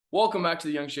Welcome back to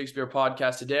the Young Shakespeare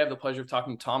podcast. Today I have the pleasure of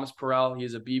talking to Thomas Porell. He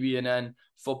is a BB&N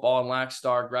football and LAX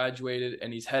star, graduated,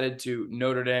 and he's headed to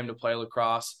Notre Dame to play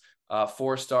lacrosse,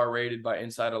 4-star rated by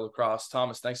Insider Lacrosse.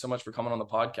 Thomas, thanks so much for coming on the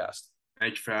podcast.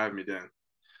 Thank you for having me, Dan.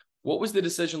 What was the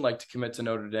decision like to commit to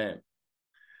Notre Dame?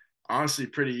 Honestly,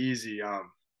 pretty easy.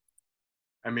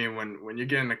 When you're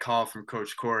getting a call from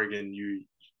Coach Corrigan, you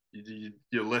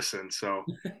listen. So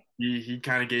he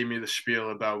kind of gave me the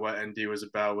spiel about what ND was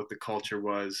about, what the culture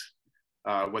was,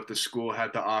 what the school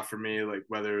had to offer me, like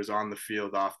whether it was on the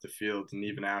field, off the field, and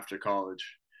even after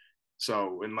college.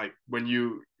 So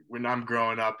when I'm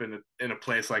growing up in a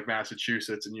place like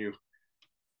Massachusetts and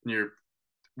you're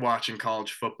watching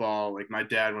college football, like my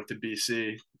dad went to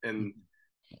BC and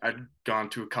I'd gone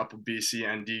to a couple BC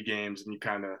ND games, and you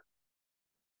kind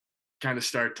of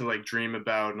start to like dream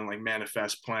about and like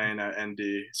manifest playing at ND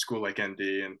school like ND,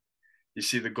 and you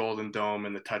see the Golden Dome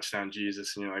and the touchdown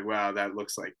Jesus, and you're like, wow, that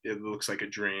looks like a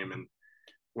dream. And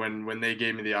when they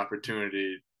gave me the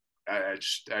opportunity, I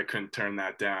couldn't turn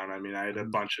that down. I mean, I had a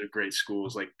bunch of great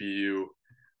schools like BU,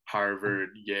 Harvard,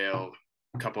 Yale,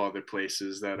 a couple other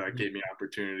places that gave me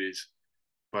opportunities.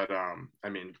 But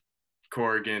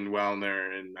Corrigan,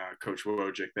 Wellner, and Coach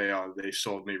Wojcik, they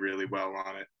sold me really well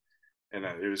on it, and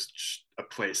it was just a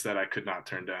place that I could not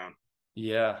turn down.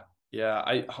 Yeah, yeah,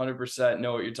 I 100%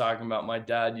 know what you're talking about. My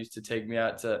dad used to take me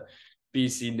out to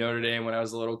BC Notre Dame when I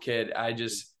was a little kid.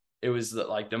 It was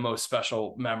like the most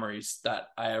special memories that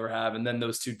I ever have. And then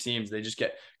those two teams, they just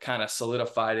get kind of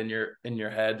solidified in your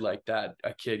head like that,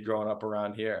 a kid growing up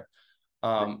around here.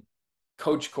 Um,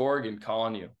 Coach Corrigan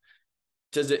calling you.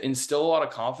 Does it instill a lot of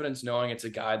confidence knowing it's a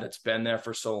guy that's been there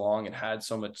for so long and had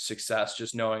so much success,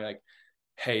 just knowing like,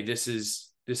 hey, this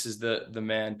is the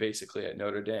man basically at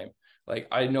Notre Dame. Like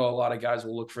I know a lot of guys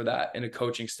will look for that in a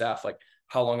coaching staff. Like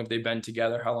how long have they been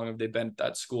together? How long have they been at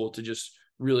that school to just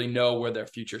really know where their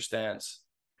future stands?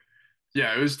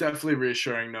 Yeah, it was definitely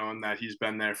reassuring knowing that he's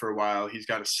been there for a while. He's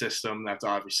got a system that's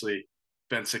obviously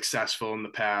been successful in the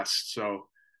past. So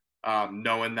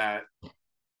knowing that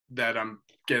I'm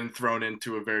getting thrown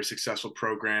into a very successful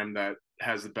program that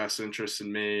has the best interests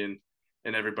in me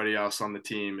and everybody else on the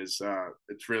team is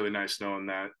it's really nice knowing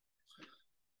that.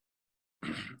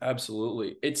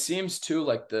 Absolutely. It seems too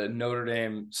like the Notre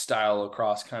Dame style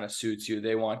lacrosse kind of suits you.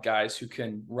 They want guys who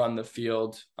can run the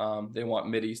field. They want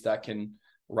middies that can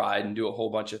ride and do a whole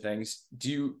bunch of things.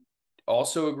 Do you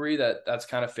also agree that that's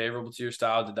kind of favorable to your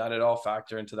style? Did that at all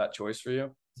factor into that choice for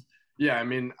you? Yeah, I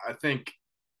mean, I think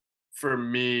for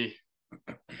me,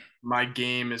 my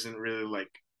game isn't really like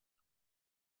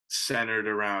centered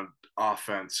around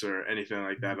offense or anything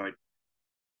like that. Like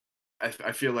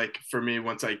I feel like for me,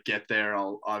 once I get there,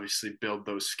 I'll obviously build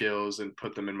those skills and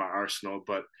put them in my arsenal.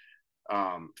 But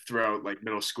throughout like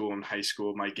middle school and high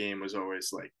school, my game was always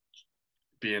like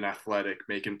being athletic,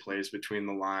 making plays between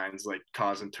the lines, like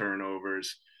causing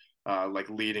turnovers, like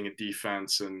leading a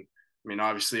defense. And I mean,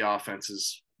 obviously, offense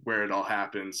is where it all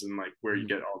happens and like where you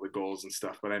get all the goals and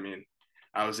stuff. But I mean,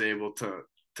 I was able to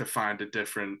find a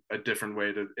different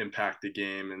way to impact the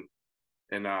game,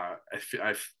 and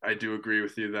I do agree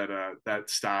with you that that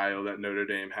style that Notre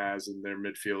Dame has in their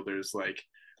midfielders like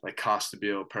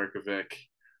Costabile, Perkovic,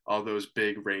 all those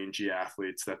big rangy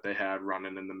athletes that they have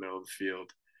running in the middle of the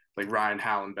field, like Ryan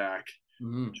Hallenbach,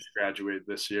 Mm-hmm. just graduated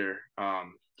this year.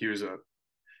 He was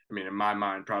in my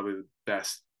mind, probably the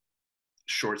best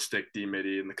short stick D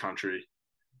midi in the country.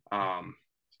 Um,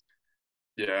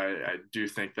 yeah, I do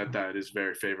think that that is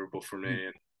very favorable for me,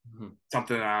 and Mm-hmm.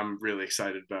 something that I'm really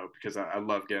excited about because I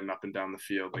love getting up and down the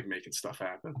field, like making stuff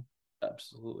happen.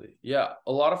 Absolutely. Yeah.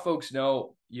 A lot of folks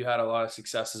know you had a lot of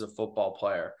success as a football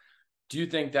player. Do you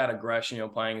think that aggression,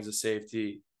 playing as a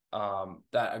safety,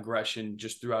 that aggression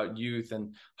just throughout youth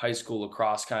and high school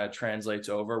lacrosse kind of translates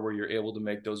over where you're able to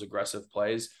make those aggressive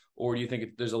plays? Or do you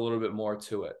think there's a little bit more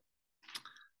to it?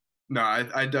 No,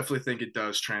 I definitely think it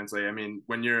does translate. I mean,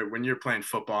 when you're playing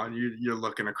football and you're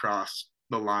looking across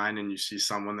the line and you see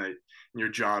someone that your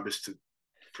job is to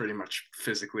pretty much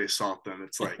physically assault them,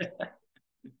 it's like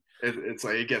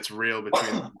it gets real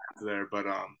between there. But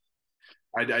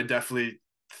I definitely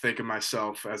think of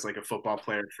myself as like a football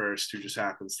player first who just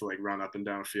happens to like run up and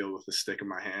down the field with a stick in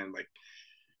my hand. Like,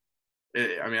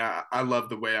 I love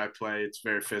the way I play. It's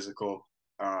very physical.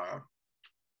 Uh,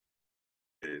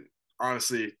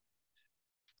 Honestly,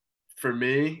 for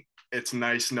me, it's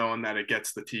nice knowing that it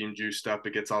gets the team juiced up.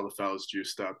 It gets all the fellas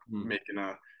juiced up, Mm.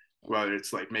 making whether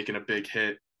it's like making a big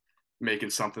hit, making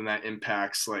something that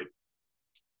impacts like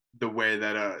the way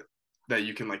that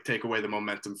you can like take away the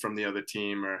momentum from the other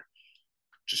team, or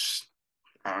just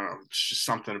I don't know, it's just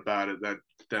something about it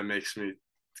that makes me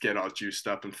get all juiced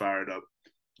up and fired up.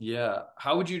 Yeah.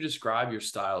 How would you describe your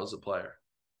style as a player?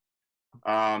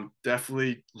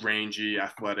 Definitely rangy,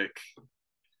 athletic.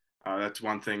 That's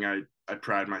one thing I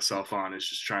pride myself on, is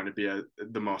just trying to be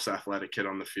the most athletic kid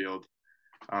on the field.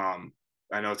 Um,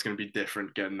 I know it's going to be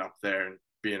different getting up there and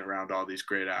being around all these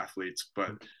great athletes,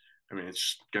 but I mean,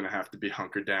 it's going to have to be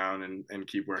hunkered down and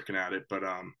keep working at it. But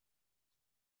I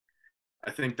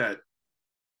think that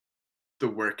the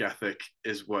work ethic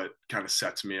is what kind of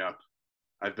sets me up.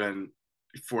 I've been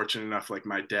fortunate enough, like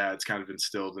my dad's kind of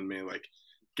instilled in me, like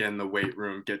get in the weight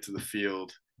room, get to the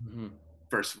field. Mm-hmm.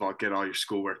 First of all, get all your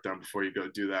schoolwork done before you go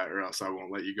do that, or else I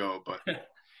won't let you go. But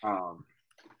um,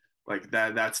 like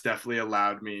that's definitely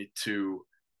allowed me to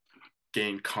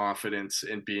gain confidence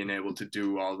in being able to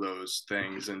do all those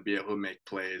things and be able to make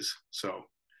plays. So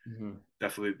Mm-hmm.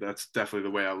 definitely, that's definitely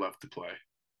the way I love to play.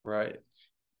 Right.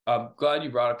 I'm glad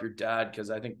you brought up your dad because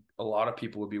I think a lot of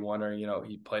people would be wondering,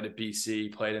 he played at BC, he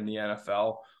played in the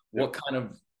NFL. What Yep. kind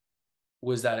of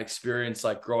was that experience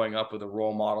like growing up with a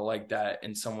role model like that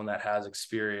and someone that has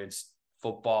experienced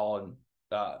football and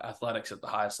athletics at the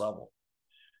highest level?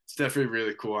 It's definitely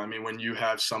really cool. I mean, when you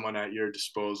have someone at your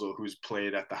disposal who's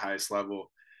played at the highest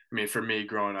level, I mean, for me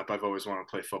growing up, I've always wanted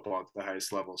to play football at the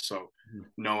highest level. So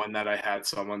knowing that I had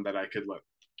someone that I could like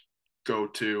go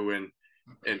to and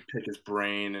pick his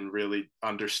brain and really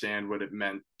understand what it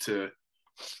meant to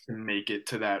make it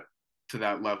to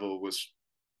that level was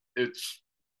it's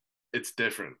it's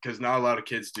different because not a lot of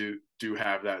kids do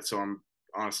have that. So I'm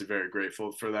honestly very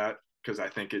grateful for that because I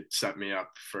think it set me up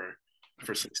for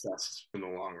success in the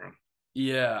long run.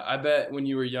 Yeah, I bet when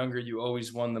you were younger, you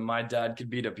always won the my dad could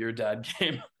beat up your dad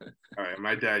game. All right,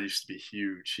 my dad used to be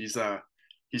huge. He's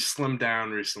slimmed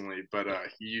down recently, but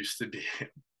he used to be a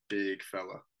big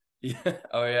fella. Yeah.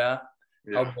 Oh, yeah.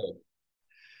 How Yeah. big?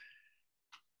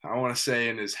 I want to say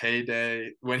in his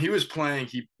heyday, when he was playing,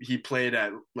 he played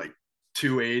at like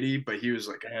 280, but he was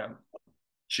like a Damn.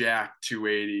 jack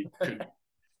 280.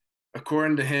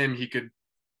 According to him, he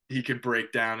could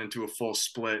break down into a full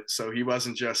split. So he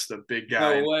wasn't just a big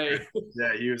guy. No way.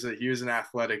 Yeah, he was an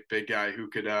athletic big guy who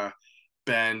could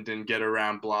bend and get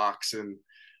around blocks and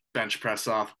bench press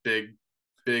off big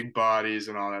bodies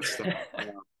and all that stuff.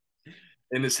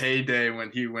 In his heyday,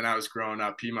 when I was growing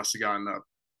up, he must have gotten up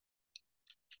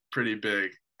pretty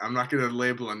big. I'm not gonna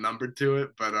label a number to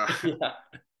it, but Yeah.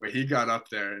 but he got up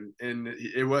there, and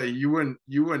it was you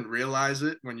wouldn't realize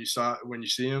it when you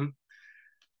see him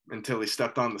until he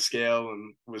stepped on the scale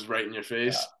and was right in your Yeah.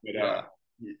 face. But Yeah.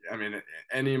 I mean,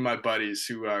 any of my buddies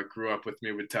who grew up with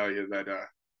me would tell you that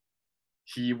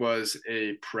he was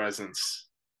a presence.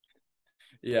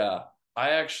 Yeah.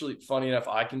 I actually, funny enough,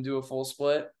 I can do a full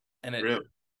split and it Really.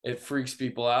 it freaks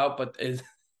people out, but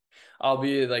I'll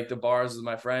be at, like the bars with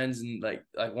my friends and like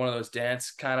one of those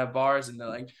dance kind of bars and they're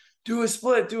like, do a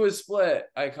split, do a split.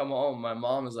 I come home, my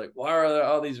mom is like, why are there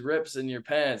all these rips in your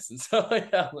pants? And so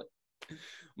yeah, I'm like,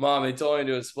 Mom, they told me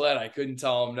to do a split. I couldn't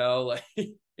tell them no. Like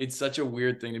it's such a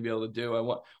weird thing to be able to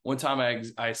do. One time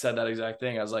I said that exact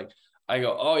thing. I was like, I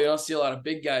go, oh, you don't see a lot of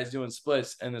big guys doing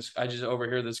splits, and this I just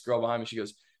overhear this girl behind me. She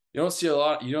goes, you don't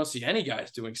see any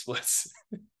guys doing splits.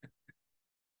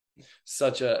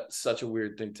 Such a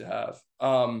weird thing to have.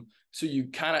 So you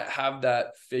kind of have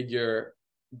that figure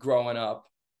growing up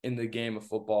in the game of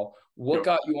football. What Yep.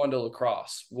 got you onto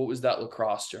lacrosse? What was that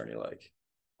lacrosse journey like?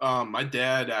 My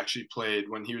dad actually played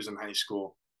when he was in high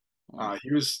school.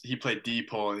 He played D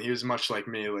pole, and he was much like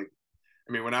me. Like,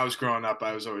 I mean, when I was growing up,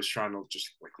 I was always trying to just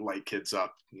like light kids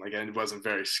up. Like, I wasn't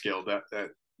very skilled at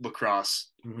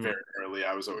lacrosse Mm-hmm. very early.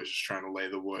 I was always just trying to lay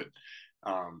the wood,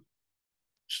 um,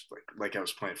 just like I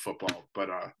was playing football. But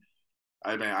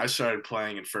I mean, I started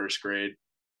playing in first grade,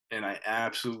 and I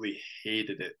absolutely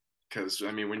hated it because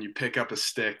I mean, when you pick up a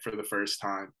stick for the first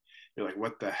time, you're like,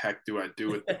 "What the heck do I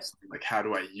do with this? Like, how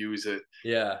do I use it?"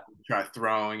 Yeah. Try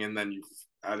throwing, and then you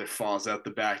either falls out the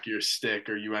back of your stick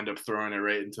or you end up throwing it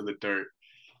right into the dirt,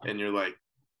 and you're like,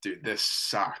 "Dude, this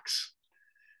sucks."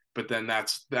 But then I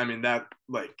mean, that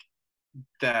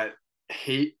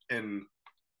hate and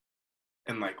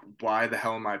like why the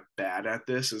hell am I bad at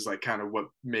this is like kind of what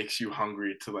makes you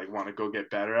hungry to like want to go get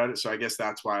better at it. So I guess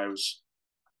that's where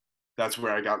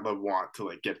I got the want to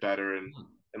like get better and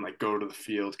like go to the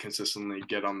field consistently,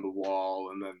 get on the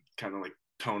wall, and then kind of like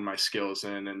tone my skills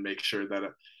in and make sure that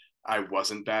I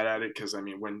wasn't bad at it. Because I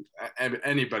mean, when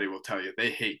anybody will tell you they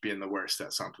hate being the worst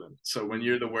at something. So when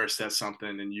you're the worst at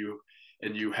something and you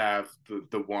have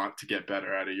the want to get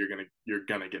better at it, you're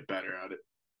gonna get better at it.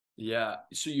 Yeah.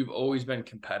 So you've always been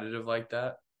competitive like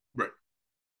that? Right.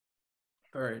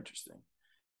 Very interesting.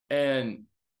 And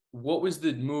what was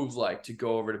the move like to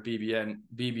go over to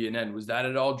BB&N? Was that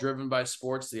at all driven by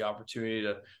sports, the opportunity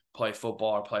to play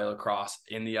football or play lacrosse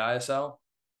in the ISL?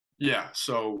 Yeah,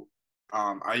 so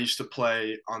I used to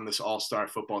play on this all-star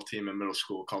football team in middle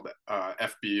school called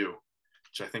FBU,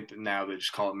 which I think that now they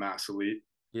just call it Mass Elite.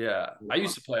 Yeah, I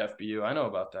used to play FBU. I know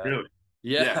about that. Really?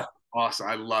 Yeah, Yeah, awesome.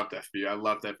 I loved FBU. I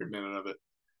loved every minute of it.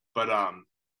 But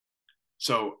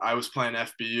so I was playing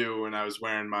FBU and I was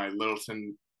wearing my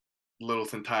Littleton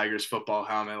Tigers football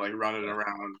helmet, like running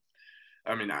around.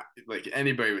 I mean, like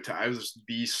anybody would tell. I was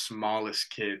the smallest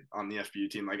kid on the FBU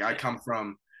team. Like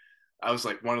I was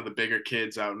like one of the bigger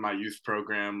kids out in my youth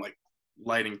program, like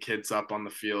lighting kids up on the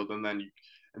field, and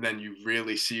then you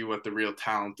really see what the real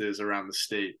talent is around the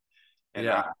state. And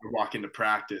I yeah, walk into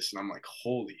practice, and I'm like,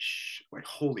 holy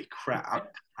crap, I'm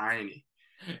tiny.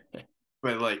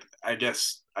 But like, I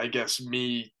guess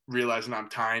me realizing I'm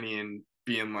tiny and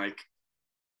being like,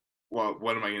 well,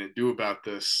 what am I gonna do about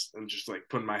this? And just like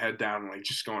putting my head down, and like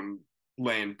just going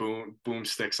laying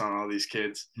boomsticks on all these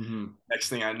kids. mm-hmm. Next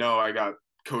thing I know, I got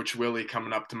Coach Willie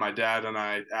coming up to my dad and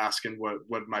I asking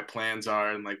what my plans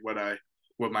are and like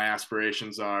what my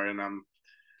aspirations are, and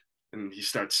he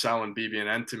starts selling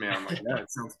BB&N to me. I'm like, yeah,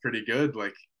 it sounds pretty good.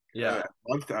 Like, Yeah,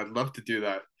 I'd love to do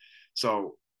that.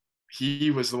 So he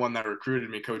was the one that recruited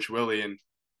me, Coach Willie, and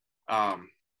I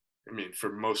mean, for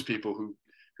most people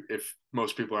if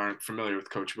most people aren't familiar with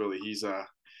Coach Willie, he's a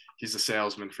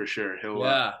salesman for sure.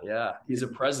 yeah, yeah. He's a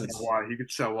presence. He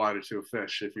could sell water to a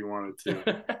fish if he wanted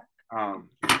to. Um,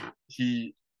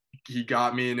 he he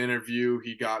got me an interview.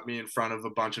 He got me in front of a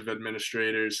bunch of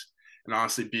administrators, and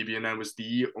honestly, BB&N was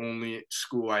the only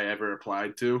school I ever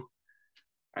applied to.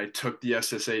 I took the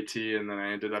SSAT, and then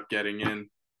I ended up getting in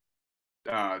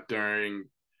during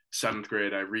seventh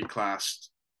grade. I reclassed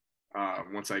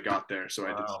once I got there, so I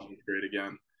did Wow, seventh grade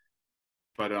again.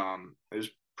 But it was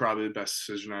probably the best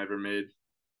decision I ever made,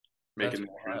 that's making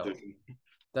that wild. transition.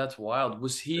 That's wild.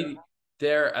 Was Yeah. he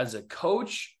there as a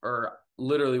coach, or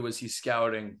literally was he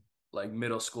scouting like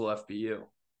middle school FBU?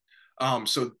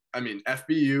 So I mean,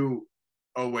 FBU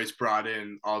always brought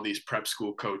in all these prep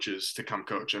school coaches to come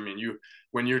coach. I mean,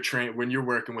 when you're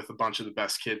working with a bunch of the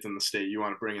best kids in the state, you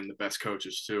want to bring in the best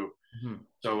coaches too. Mhm.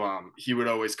 So he would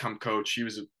always come coach. He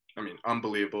was I mean,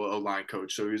 unbelievable O line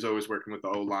coach. So he was always working with the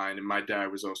O line, and my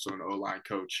dad was also an O line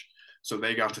coach. So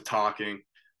they got to talking.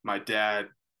 My dad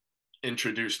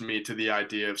introduced me to the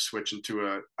idea of switching to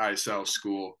a ISL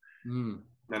school. Mm.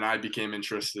 Then I became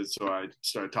interested, so I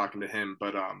started talking to him.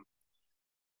 But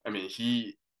I mean,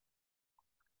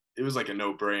 it was like a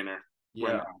no brainer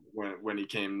when Yeah, when he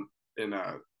came and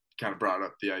kind of brought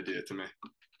up the idea to me.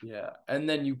 yeah. And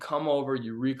then you come over,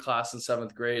 you reclass in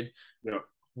seventh grade. Yeah.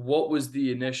 What was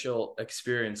the initial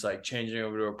experience like changing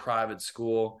over to a private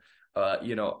school,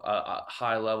 a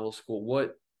high level school?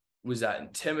 What was that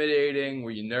intimidating?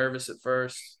 Were you nervous at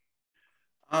first?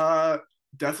 Uh,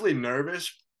 Definitely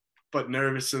nervous, but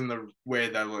nervous in the way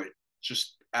that like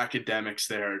just academics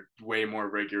there are way more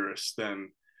rigorous than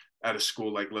at a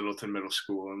school like Littleton Middle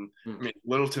School. And I Mm. mean,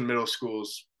 Littleton Middle School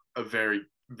is a very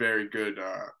good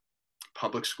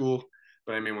public school.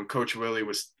 But I mean, when Coach Willie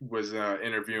was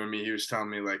interviewing me, he was telling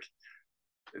me like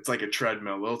it's like a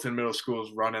treadmill. Littleton Middle School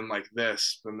is running like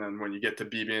this, and then when you get to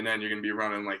BB&N, you're gonna be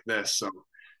running like this. So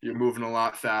you're moving a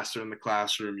lot faster in the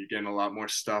classroom. You're getting a lot more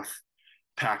stuff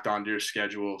packed onto your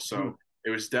schedule. Mm. So it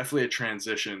was definitely a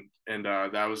transition, and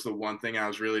that was the one thing I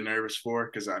was really nervous for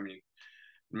because I mean,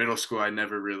 middle school I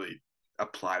never really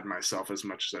applied myself as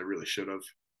much as I really should have.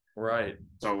 Right.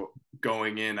 So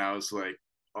going in, I was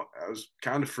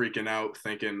kind of freaking out,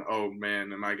 thinking, "Oh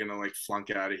man, am I gonna like flunk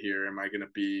out of here? Am I gonna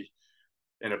be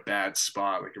in a bad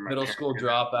spot? Like, are my Middle parents school gonna,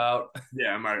 dropout.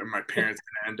 yeah, are my parents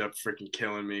gonna end up freaking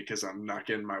killing me because I'm not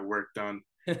getting my work done?"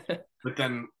 But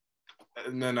then,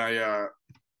 and then I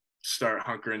start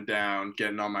hunkering down,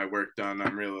 getting all my work done.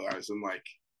 I'm realizing like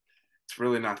it's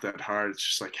really not that hard. It's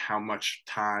just like how much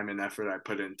time and effort I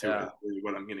put into it Yeah. is really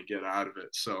what I'm gonna get out of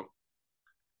it. So,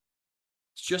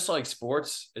 It's just like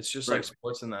sports. It's just like right.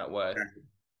 sports in that way.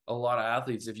 A lot of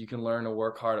athletes, if you can learn to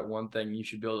work hard at one thing, you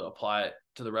should be able to apply it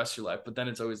to the rest of your life. But then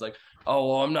it's always like, oh,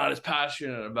 well, I'm not as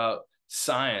passionate about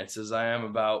science as I am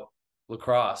about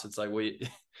lacrosse. It's like, well,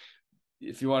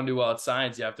 if you want to do well at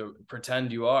science, you have to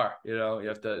pretend you are, you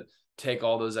have to take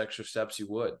all those extra steps you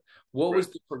would. What Right. was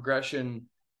the progression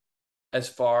as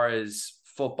far as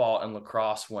football and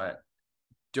lacrosse went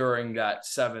during that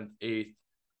seventh, eighth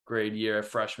grade year,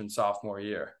 freshman, sophomore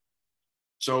year?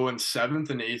 So in seventh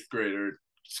and eighth grader,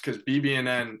 because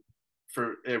BB&N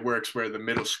for it works where the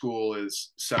middle school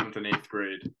is seventh and eighth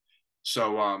grade.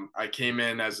 So I came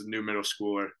in as a new middle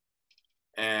schooler,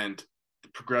 and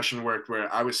progression worked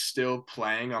where I was still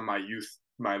playing on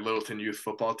my Littleton youth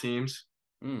football teams.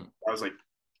 Mm. I was like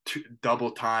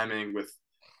double timing with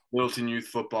Littleton youth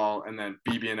football and then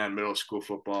BB&N middle school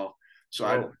football. So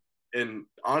Whoa. and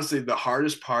honestly, the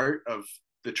hardest part of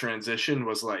the transition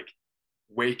was like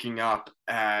waking up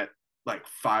at like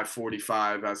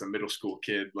 5:45 as a middle school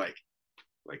kid, like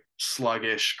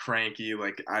sluggish, cranky,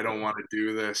 like I don't want to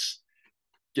do this.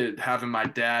 Having my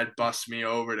dad bus me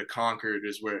over to Concord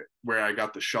is where I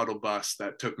got the shuttle bus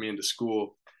that took me into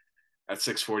school at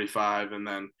 6:45, and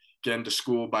then getting to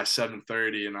school by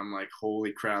 7:30, and I'm like,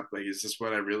 holy crap, like is this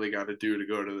what I really got to do to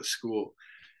go to the school?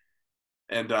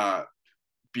 And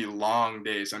be long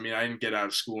days. I mean, I didn't get out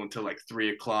of school until like 3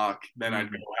 o'clock. Then I'd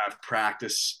go have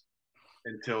practice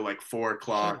until like 4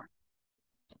 o'clock,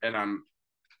 and I'm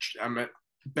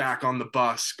back on the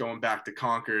bus going back to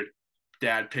Concord.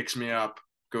 Dad picks me up,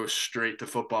 goes straight to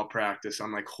football practice.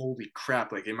 I'm like, holy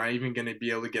crap! Like, am I even going to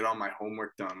be able to get all my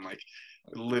homework done? Like,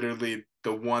 literally,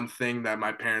 the one thing that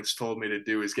my parents told me to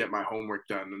do is get my homework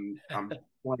done, and I'm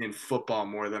playing football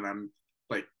more than I'm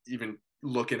like even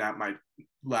looking at my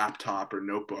laptop or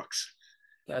notebooks.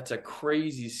 That's a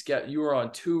crazy sketch. You were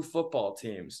on two football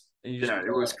teams and you just Yeah, play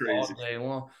it was all crazy. day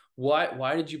long.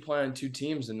 Why did you play on two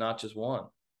teams and not just one?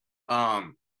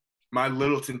 Um, my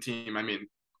Littleton team, I mean,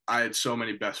 I had so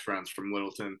many best friends from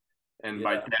Littleton, and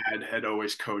my Yeah. dad had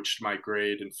always coached my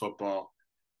grade in football.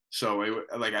 So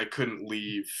like I couldn't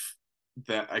leave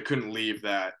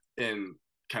that and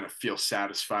kind of feel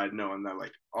satisfied knowing that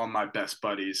like all my best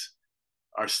buddies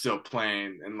are still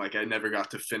playing, and like I never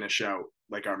got to finish out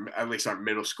like our at least our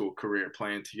middle school career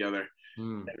playing together.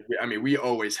 Mm. I mean, we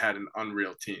always had an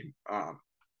unreal team. I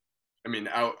mean,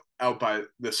 out by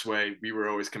this way, we were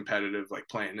always competitive, like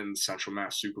playing in the Central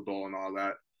Mass Super Bowl and all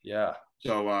that. Yeah.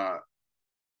 So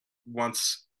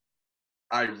once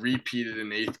I repeated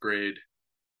in eighth grade,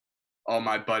 all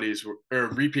my buddies were, or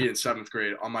repeated in seventh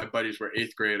grade, all my buddies were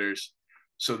eighth graders.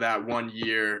 So that one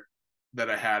year that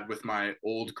I had with my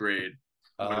old grade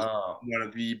was Oh. one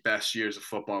of the best years of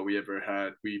football we ever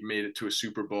had. We made it to a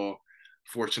Super Bowl,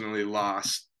 fortunately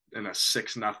lost in a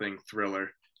 6-0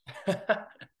 thriller.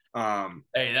 Um,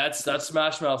 Hey, that's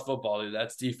smash mouth football, dude.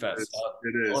 That's defense. I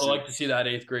would it like to see that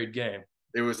eighth grade game.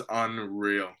 was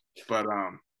unreal. But I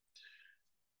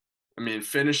mean,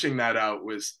 finishing that out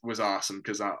was awesome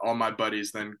because all my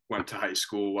buddies then went to high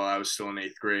school while I was still in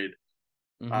eighth grade.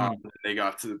 Mm-hmm. They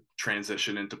got to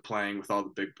transition into playing with all the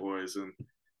big boys,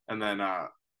 and then I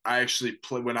actually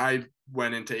when I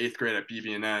went into eighth grade at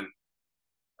BB&N,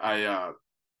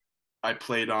 I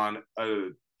played on a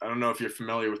I don't know if you're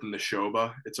familiar with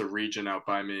Neshoba. It's a region out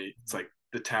by me. It's like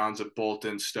the towns of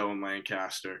Bolton, Stowe, and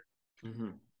Lancaster. Mm-hmm.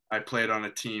 I played on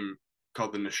a team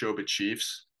called the Neshoba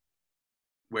Chiefs,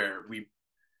 where we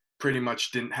pretty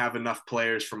much didn't have enough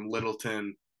players from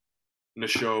Littleton,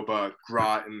 Neshoba,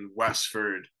 Groton,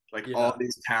 Westford, like all Yeah.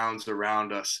 these towns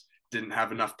around us didn't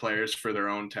have enough players for their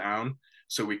own town.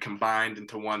 So we combined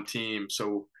into one team.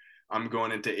 So I'm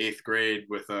going into eighth grade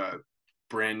with a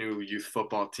brand new youth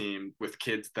football team with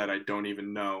kids that I don't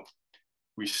even know.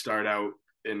 We start out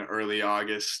in early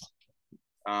August,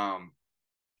 um,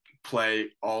 play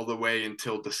all the way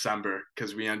until December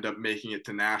because we end up making it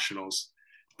to nationals,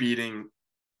 beating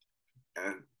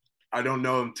and I don't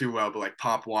know them too well, but like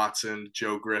Pop Watson,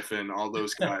 Joe Griffin, all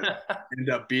those guys end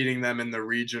up beating them in the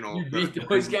regional. You beat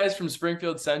those guys from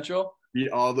Springfield Central? Beat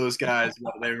all those guys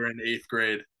while they were in eighth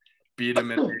grade. Beat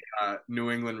them in the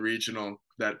New England regional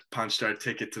that punched our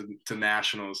ticket to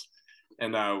nationals,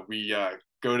 and we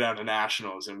go down to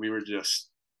nationals, and we were just.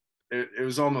 It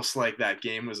was almost like that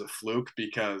game was a fluke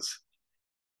because,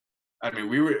 I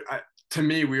mean, to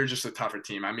me we were just a tougher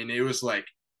team. I mean, it was like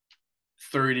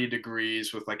 30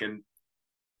 degrees with like an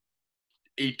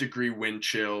 8-degree wind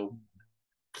chill,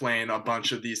 playing a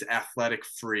bunch of these athletic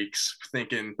freaks,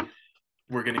 thinking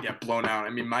we're gonna get blown out. I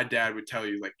mean, my dad would tell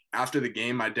you like after the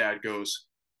game, my dad goes,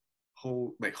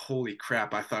 holy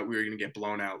crap, I thought we were gonna get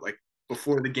blown out. Like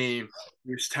before the game,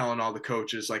 he was telling all the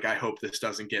coaches like, I hope this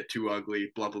doesn't get too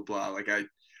ugly, blah blah blah. Like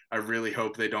I really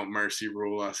hope they don't mercy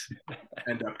rule us.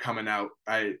 End up coming out.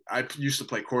 I used to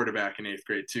play quarterback in eighth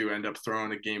grade too. End up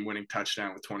throwing a game-winning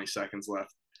touchdown with 20 seconds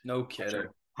left. No kidding.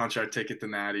 Punch our ticket to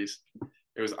Natties.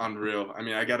 It was unreal. I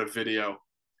mean, I got a video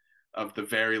of the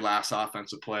very last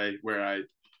offensive play where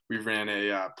we ran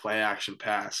a play action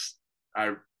pass.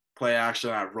 I play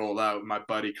action. I rolled out. My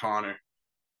buddy Connor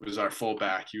was our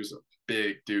fullback. He was a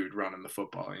big dude running the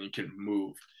football, and he could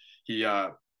move. He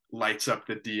lights up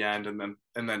the D end and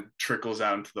then trickles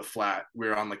out into the flat. We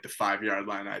were on like the 5-yard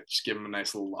line. I just give him a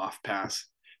nice little loft pass,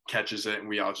 catches it, and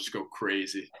we all just go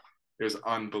crazy. It was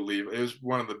unbelievable. It was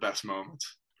one of the best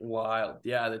moments. Wild.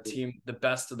 Yeah, the team, the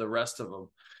best of the rest of them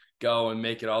go and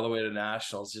make it all the way to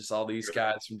nationals. Just all these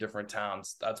guys from different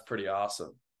towns. That's pretty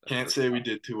awesome. Can't say we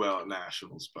did too well at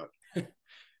nationals, but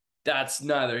that's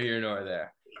neither here nor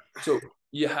there. So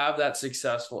you have that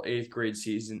successful eighth grade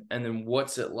season, and then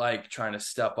what's it like trying to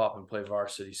step up and play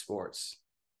varsity sports?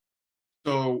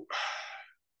 so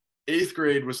eighth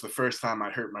grade was the first time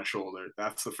I hurt my shoulder.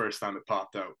 That's the first time it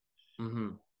popped out. Mm-hmm.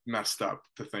 Messed up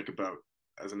to think about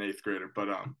as an eighth grader. But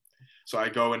so I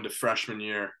go into freshman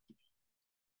year.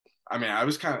 I mean, I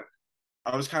was kind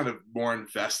of more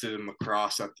invested in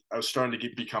lacrosse. I was starting to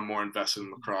become more invested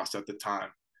in lacrosse at the time.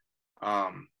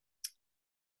 Um,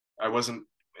 I wasn't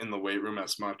in the weight room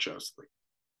as much. I was like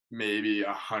maybe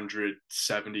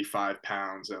 175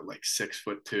 pounds at like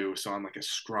 6'2". So I'm like a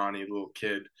scrawny little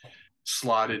kid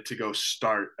slotted to go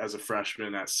start as a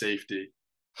freshman at safety.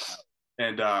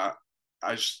 And I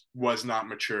just was not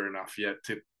mature enough yet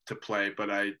to play, but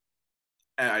I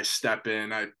step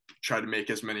in, I try to make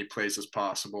as many plays as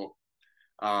possible.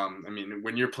 I mean,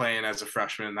 when you're playing as a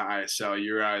freshman in the ISL,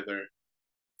 you're either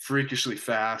freakishly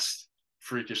fast,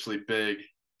 freakishly big,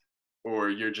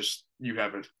 or you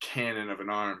have a cannon of an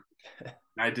arm.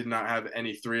 I did not have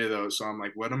any three of those, so I'm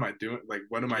like, what am I doing? Like,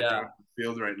 what am I doing Yeah. in the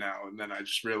field right now? And then I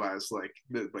just realized, like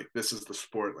this is the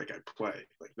sport. Like I play.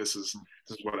 Like this is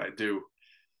what I do.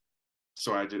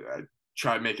 So I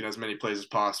tried making as many plays as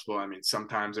possible. I mean,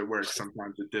 sometimes it worked,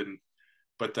 sometimes it didn't.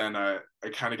 But then I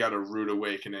kind of got a rude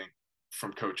awakening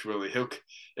from Coach Willie.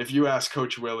 If you ask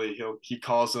Coach Willie, he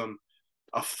calls him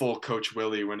a full Coach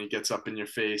Willie when he gets up in your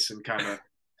face and kind of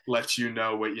lets you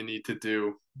know what you need to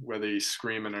do, whether he's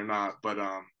screaming or not. But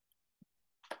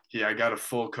yeah, I got a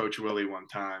full Coach Willie one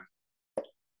time,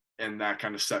 and that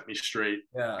kind of set me straight.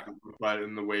 Yeah. But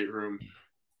in the weight room,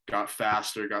 got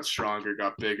faster, got stronger,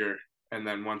 got bigger, and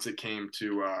then once it came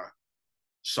to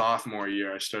sophomore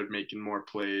year, I started making more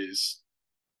plays,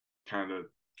 kind of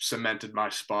cemented my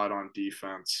spot on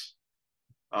defense.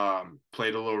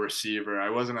 Played a little receiver. I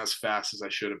wasn't as fast as I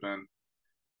should have been,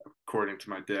 according to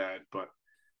my dad, but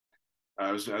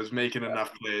I was making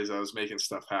enough plays. I was making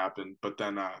stuff happen. But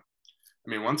then, I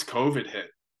mean, once COVID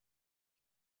hit,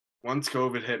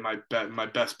 my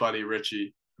best buddy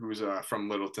Richie, who's from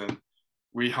Littleton,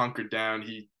 we hunkered down.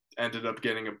 He ended up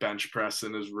getting a bench press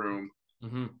in his room.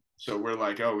 Mm-hmm. So we're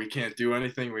like, oh, we can't do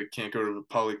anything. We can't go to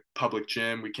the public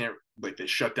gym. We can't, like, they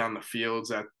shut down the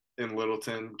fields in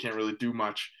Littleton. We can't really do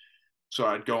much. So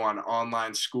I'd go on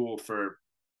online school for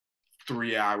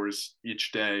 3 hours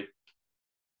each day,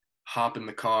 hop in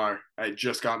the car. I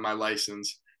just got my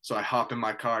license. So I hop in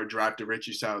my car, drive to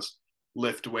Richie's house,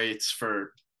 lift weights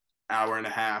for hour and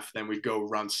a half. Then we'd go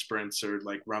run sprints or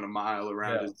like run a mile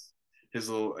around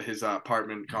his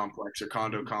apartment complex or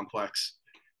condo complex.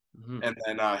 Mm-hmm. And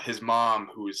then his mom,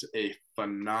 who's a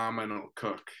phenomenal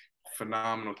cook,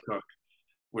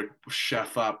 would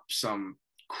chef up some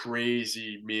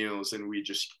crazy meals, and we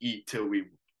just eat till we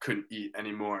couldn't eat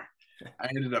anymore. I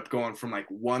ended up going from like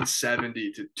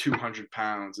 170 to 200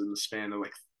 pounds in the span of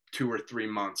like 2 or 3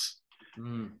 months.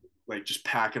 Mm. Like just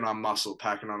packing on muscle,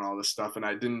 packing on all this stuff, and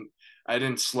I didn't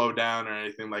slow down or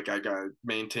anything. Like I got to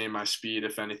maintain my speed.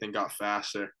 If anything, got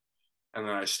faster, and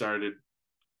then I started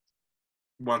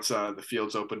once the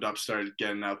fields opened up, started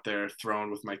getting out there, throwing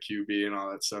with my QB and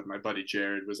all that stuff. My buddy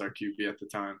Jared was our QB at the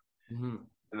time. Mm-hmm.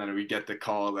 And then we get the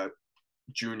call that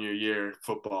junior year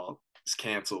football is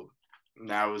canceled. And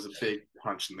that was a big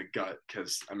punch in the gut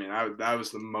because, I mean, that was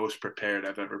the most prepared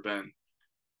I've ever been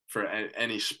for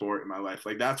any sport in my life.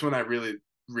 Like, that's when I really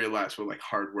realized what, like,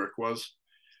 hard work was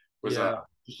Yeah.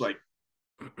 just like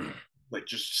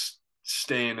just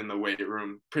staying in the weight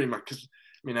room pretty much because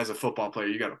I mean, as a football player,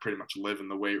 you got to pretty much live in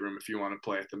the weight room if you want to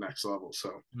play at the next level.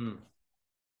 So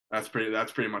that's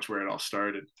pretty much where it all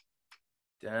started.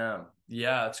 Damn.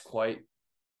 Yeah, it's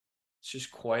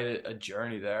just quite a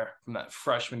journey there from that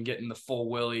freshman getting the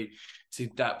full Willie to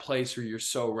that place where you're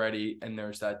so ready and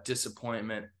there's that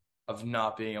disappointment of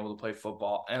not being able to play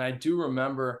football. And I do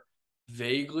remember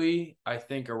vaguely, I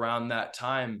think around that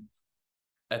time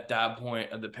at that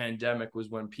point of the pandemic was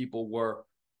when people were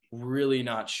really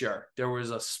not sure. There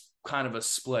was a kind of a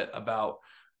split about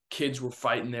kids were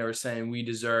fighting. They were saying we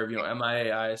deserve, MIA,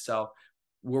 ISL,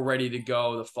 we're ready to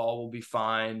go. The fall will be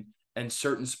fine. And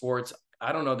certain sports,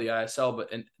 I don't know the ISL,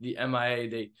 but in the MIA,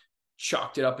 they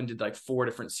chalked it up and did like 4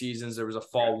 different seasons. There was a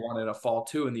fall 1 and a fall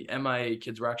 2, and the MIA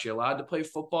kids were actually allowed to play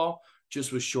football,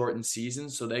 just with shortened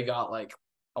seasons. So they got like,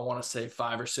 I want to say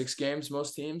 5 or 6 games,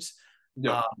 most teams.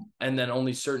 Yeah. And then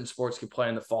only certain sports could play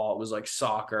in the fall. It was like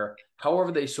soccer.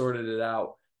 However they sorted it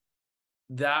out,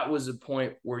 that was a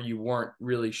point where you weren't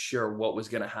really sure what was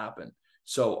going to happen.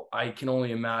 So I can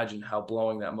only imagine how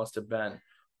blowing that must have been.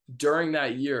 During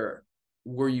that year,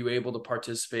 were you able to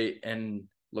participate in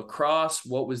lacrosse?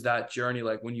 What was that journey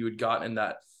like when you had gotten in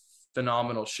that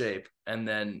phenomenal shape and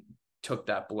then took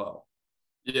that blow?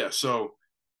 Yeah, so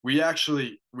we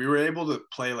were able to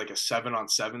play like a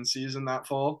 7-on-7 season that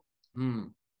fall. Hmm.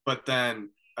 But then,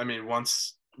 I mean,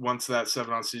 once that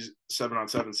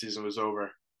 7-on-7 season was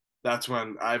over, that's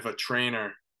when I have a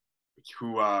trainer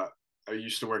who I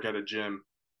used to work at a gym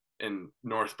in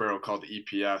Northborough called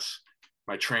EPS.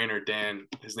 My trainer Dan,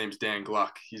 his name's Dan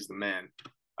Gluck. He's the man.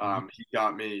 He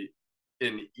got me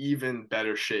in even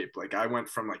better shape. Like I went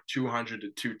from like 200 to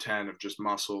 210 of just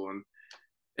muscle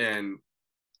and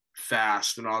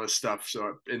fast and all this stuff.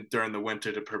 So during the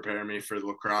winter to prepare me for the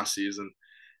lacrosse season,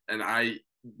 and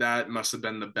that must have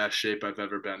been the best shape I've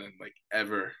ever been in, like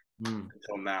ever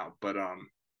until now. But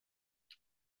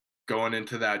going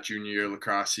into that junior year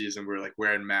lacrosse season, we're like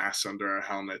wearing masks under our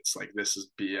helmets. Like this is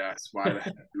BS. Why the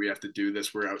heck do we have to do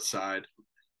this? We're outside.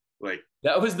 Like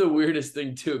That was the weirdest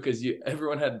thing too, because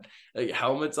everyone had like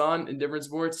helmets on in different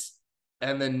sports,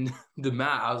 and then the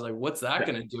mat. I was like, "What's that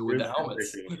going to do with the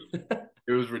helmets?"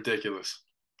 It was ridiculous.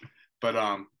 But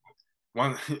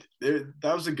one that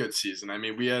was a good season. I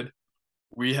mean,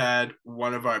 we had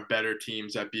one of our better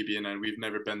teams at BB&N. We've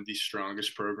never been the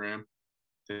strongest program.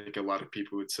 I think a lot of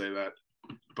people would say that,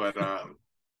 but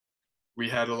we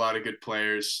had a lot of good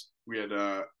players. We had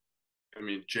I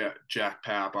mean, Jack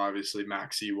Papp, obviously,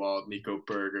 Max Ewald, Nico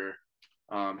Berger,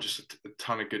 just a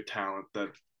ton of good talent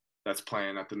that's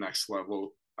playing at the next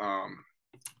level.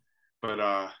 But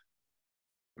I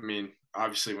mean,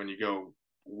 obviously, when you go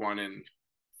 1-15,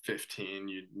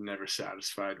 you're never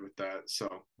satisfied with that.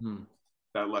 So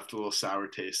that left a little sour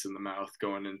taste in the mouth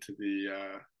going into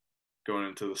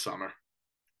the summer.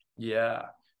 Yeah,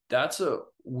 that's a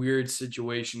weird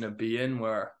situation to be in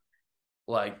where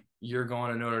like you're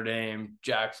going to Notre Dame,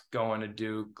 Jack's going to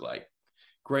Duke, like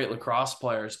great lacrosse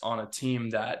players on a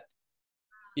team that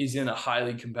is in a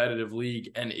highly competitive league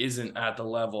and isn't at the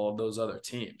level of those other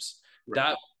teams.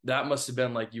 Right. That must have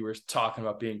been, like you were talking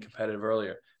about being competitive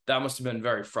earlier. That must have been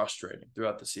very frustrating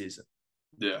throughout the season.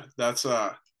 Yeah, that's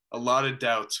a lot of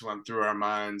doubts went through our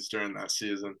minds during that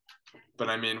season. But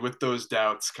I mean, with those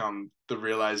doubts come the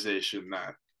realization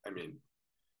that, I mean,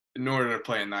 in order to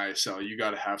play in the ISL, you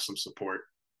got to have some support.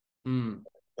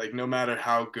 Like, no matter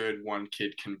how good one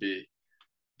kid can be,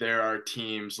 there are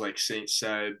teams like St.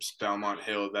 Seb's, Belmont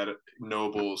Hill, that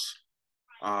Nobles.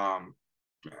 I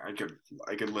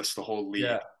could list the whole league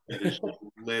Yeah. that is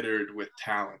littered with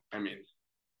talent. I mean,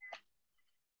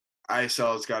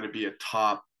 ISL has got to be a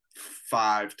top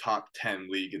 5, top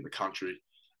 10 league in the country,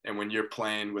 and when you're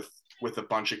playing with a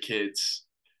bunch of kids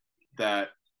that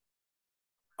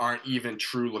aren't even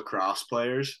true lacrosse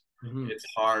players, it's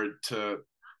hard to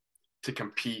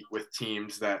compete with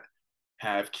teams that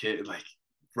have like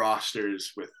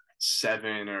rosters with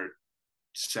 7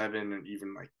 and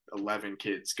even like 11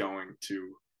 kids going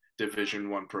to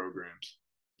Division I programs.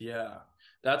 Yeah.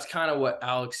 That's kind of what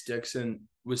Alex Dixon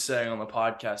was saying on the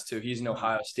podcast too. He's an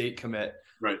Ohio State commit,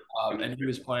 Right. and he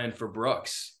was playing for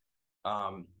Brooks.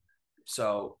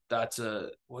 So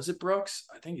was it Brooks?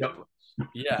 I think it's Brooks.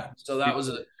 Yeah. So that was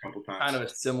a kind of a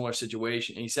similar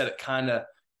situation. And he said it kind of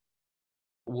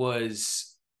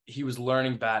he was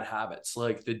learning bad habits,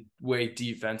 like the way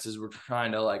defenses were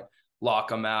trying to like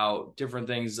lock him out, different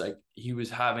things. Like he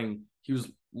was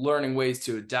learning ways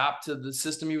to adapt to the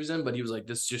system he was in, but he was like,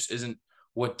 this just isn't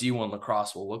what D1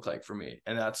 lacrosse will look like for me.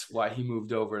 And that's why he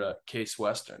moved over to Case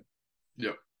Western.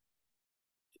 Yep.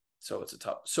 So it's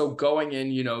so going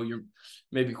in, you're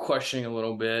maybe questioning a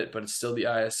little bit, but it's still the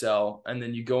ISL. And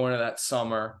then you go into that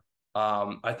summer.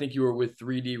 I think you were with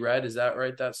 3D Red. Is that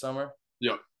right? That summer?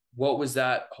 Yep. What was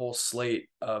that whole slate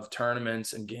of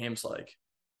tournaments and games like?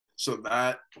 So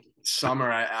that summer,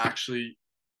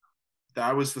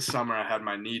 that was the summer I had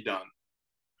my knee done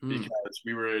because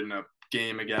we were in a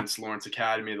game against Lawrence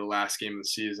Academy, the last game of the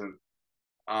season.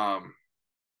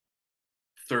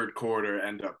 Third quarter,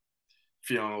 end up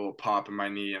feeling a little pop in my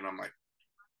knee, and I'm like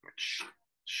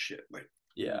shit, like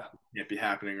yeah, can't be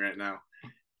happening right now.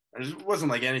 It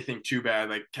wasn't like anything too bad.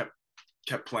 Like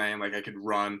kept playing, like I could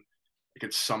run, I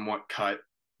could somewhat cut,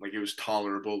 like it was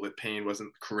tolerable. The pain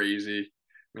wasn't crazy.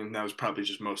 I mean, that was probably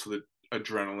just most of the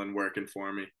adrenaline working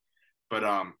for me. But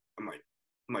I'm like,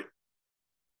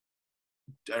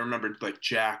 I remember like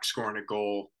Jack scoring a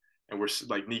goal, and we're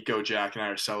like Nico, Jack, and I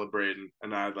are celebrating,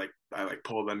 and I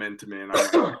pull them into me, and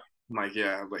I'm like,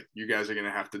 yeah, like you guys are gonna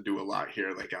have to do a lot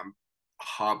here. Like I'm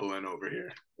hobbling over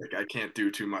here. Like I can't do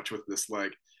too much with this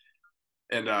leg.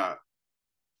 And I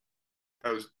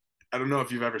was I don't know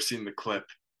if you've ever seen the clip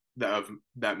that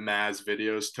Maz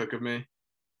videos took of me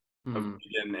of Hmm. me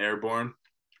getting airborne,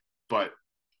 but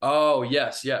Oh,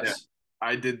 yes, yeah, yes.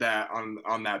 I did that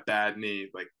on that bad knee,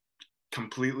 like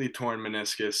completely torn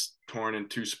meniscus, torn in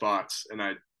two spots, and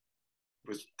I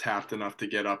was tapped enough to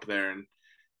get up there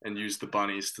and use the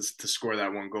bunnies to score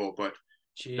that one goal, but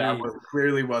that Gee. was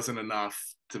clearly wasn't enough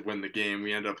to win the game.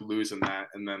 We ended up losing that,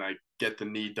 and then I get the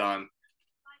knee done.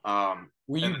 And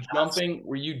that's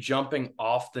Were you jumping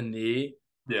off the knee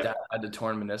yeah, that had the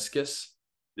torn meniscus?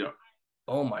 yeah.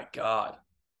 Oh my God.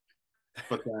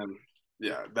 But then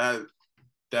yeah, that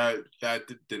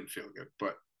didn't feel good.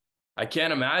 But I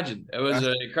can't imagine. It was that's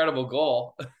an incredible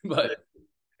goal, yeah, but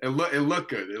it looked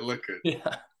good. It looked good.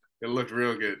 yeah. It looked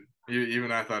real good.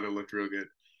 Even I thought it looked real good.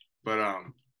 But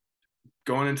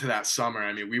going into that summer,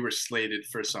 I mean, we were slated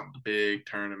for some big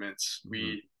tournaments.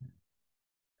 Mhm.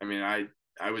 I mean,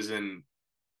 I was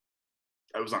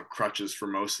on crutches for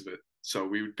most of it. So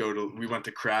we went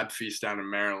to Crab Feast down in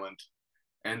Maryland,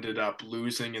 ended up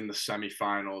losing in the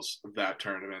semifinals of that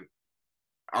tournament.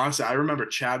 Honestly, I remember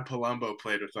Chad Palumbo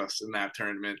played with us in that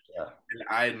tournament, Yeah. and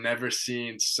I had never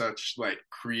seen such like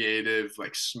creative,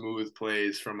 like smooth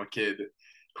plays from a kid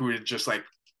who had just like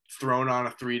thrown on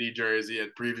a 3D jersey,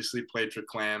 had previously played for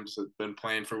Clams, had been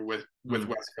playing for with Mm.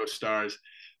 West Coast Stars,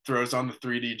 throws on the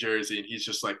 3D jersey, and he's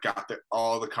just like got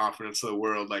all the confidence of the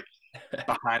world, like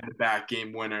behind the back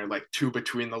game winner, like two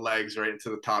between the legs right into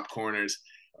the top corners.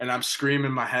 And I'm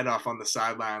screaming my head off on the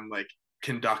sideline, like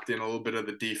conducting a little bit of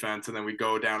the defense. And then we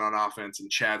go down on offense, and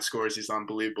Chad scores these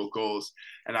unbelievable goals.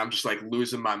 And I'm just like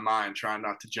losing my mind, trying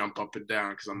not to jump up and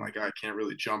down because I'm like, I can't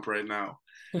really jump right now.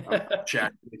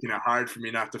 Chad making it hard for me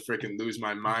not to freaking lose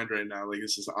my mind right now. Like,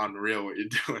 this is unreal what you're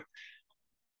doing.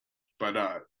 But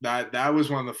that was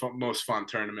one of the most fun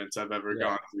tournaments I've ever Yeah.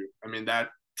 gone to. I mean, that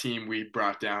team we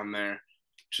brought down there,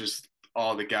 just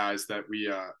all the guys that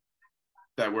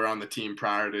were on the team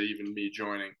prior to even me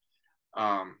joining.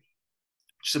 Um,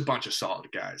 just a bunch of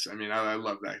solid guys. I mean, I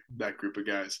love that group of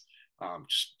guys.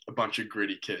 Just a bunch of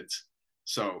gritty kids.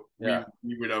 So we Yeah.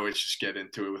 we would always just get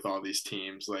into it with all these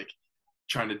teams, like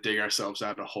trying to dig ourselves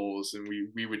out of holes, and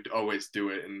we would always do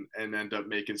it and end up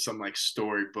making some like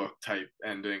storybook type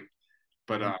ending.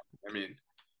 But Mhm. I mean,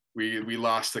 we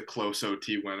lost a close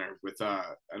OT winner with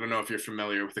I don't know if you're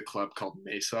familiar with a club called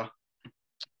Mesa.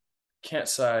 Can't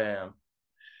say I am.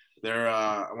 They're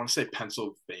I want to say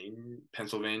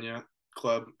Pennsylvania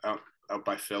club out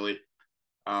by Philly.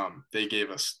 They gave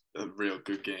us a real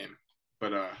good game,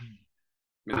 but I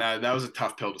mean that was a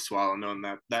tough pill to swallow, knowing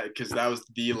that because that was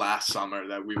the last summer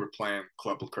that we were playing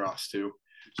club lacrosse too.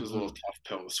 So it was a little Mm. tough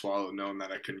pill to swallow, knowing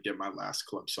that I couldn't get my last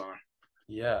club summer.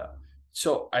 Yeah.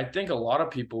 So I think a lot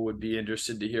of people would be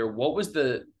interested to hear what was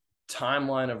the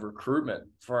timeline of recruitment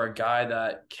for a guy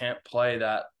that can't play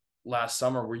that last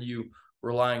summer? Were you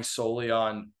relying solely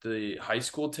on the high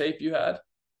school tape you had?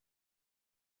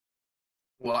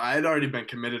 Well, I had already been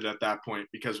committed at that point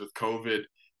because with COVID,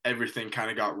 everything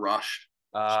kind of got rushed.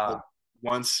 So Uh,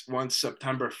 once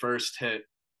September 1st hit,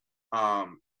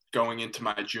 um, going into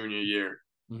my junior year,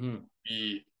 mhm.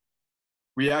 we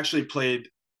we actually played.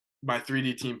 My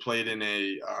 3D team played in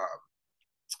a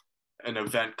an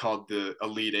event called the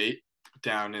Elite Eight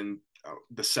down in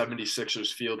the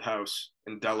 76ers field house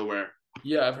in Delaware.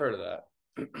 Yeah, I've heard of that.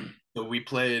 So we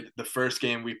played the first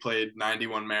game. We played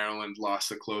 91 Maryland,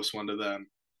 lost a close one to them.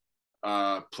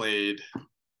 Played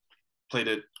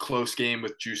a close game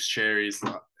with Juice Cherries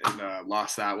and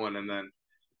lost that one. And then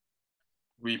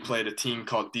we played a team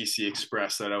called DC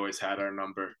Express that always had our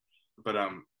number. But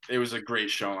it was a great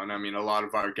show, and I mean, a lot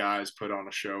of our guys put on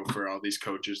a show for all these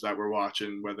coaches that were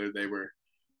watching, whether they were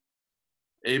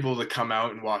able to come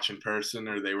out and watch in person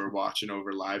or they were watching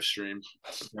over live stream.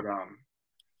 But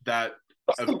that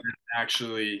event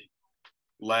actually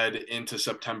led into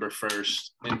September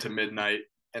 1st into midnight,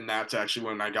 and that's actually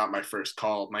when I got my first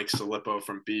call. Mike Salippo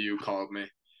from BU called me,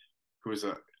 who's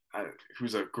a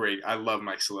who's a great. I love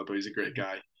Mike Salippo. He's a great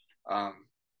guy. Um,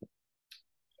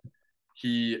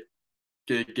 he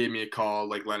gave me a call,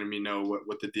 like letting me know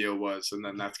what the deal was, and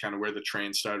then that's kind of where the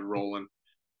train started rolling.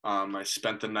 I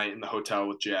spent the night in the hotel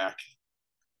with Jack,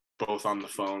 both on the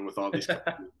phone with all these coaches.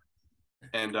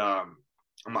 And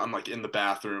I'm like in the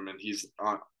bathroom, and he's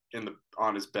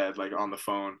on his bed, like on the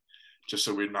phone, just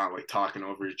so we're not like talking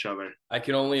over each other. I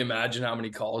can only imagine how many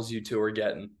calls you two are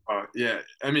getting. Yeah,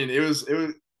 I mean,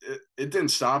 it didn't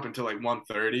stop until like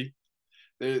 1:30.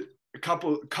 There a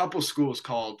couple schools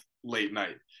called late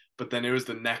night, but then it was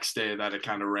the next day that it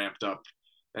kind of ramped up.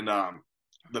 And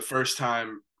the first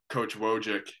time Coach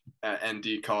Wojcik at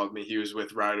ND called me. He was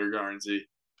with Ryder Garnsey,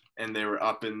 and they were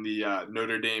up in the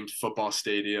Notre Dame football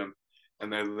stadium.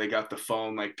 And then they got the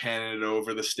phone like panning it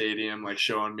over the stadium, like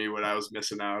showing me what I was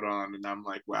missing out on. And I'm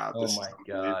like, wow, Oh this is my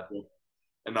God. unbelievable.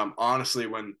 And honestly,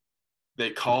 when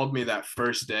they called me that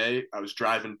first day, I was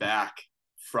driving back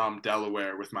from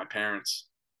Delaware with my parents.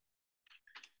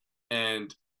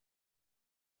 And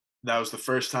that was the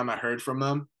first time I heard from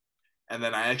them. And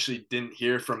then I actually didn't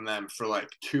hear from them for like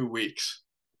 2 weeks.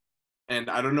 And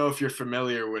I don't know if you're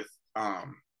familiar with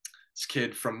this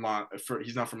kid from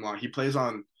he's not from Long. He plays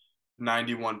on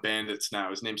 91 Bandits now.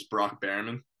 His name's Brock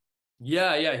Behrman.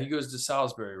 Yeah, yeah. He goes to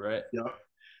Salisbury, right? Yep.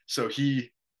 So he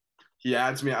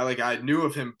adds me. I knew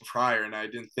of him prior, and I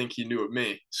didn't think he knew of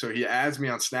me. So he adds me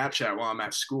on Snapchat while I'm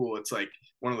at school. It's like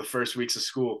one of the first weeks of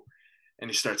school, and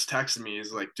he starts texting me.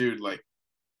 He's like, "Dude, like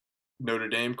Notre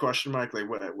Dame question mark? Like,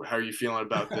 what? How are you feeling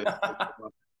about this?"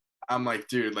 I'm like,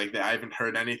 "Dude, like I haven't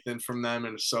heard anything from them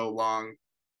in so long.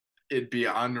 It'd be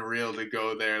unreal to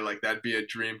go there. Like that'd be a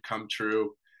dream come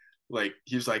true." Like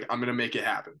he's like, "I'm gonna make it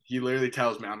happen." He literally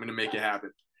tells me, "I'm gonna make it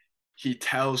happen." He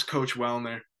tells Coach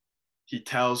Wellner. He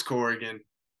tells Corrigan.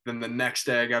 Then the next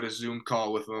day, I got a Zoom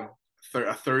call with him.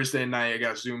 A Thursday night, I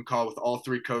got a Zoom call with all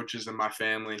three coaches in my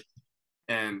family.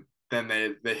 And then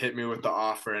they hit me with the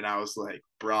offer, and I was like,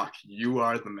 Brock, you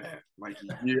are the man. Like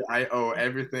I owe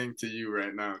everything to you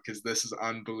right now because this is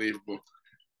unbelievable.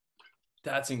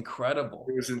 That's It incredible.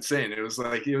 was insane.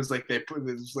 They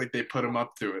put him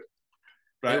up to it. It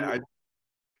But I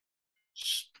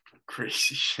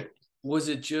crazy shit. was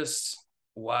it just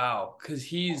wow, because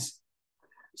he's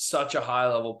such a high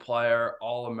level player,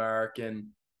 all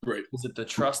American. Right. Was it the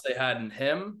trust they had in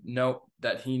him? No,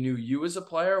 that he knew you as a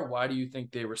player. Why do you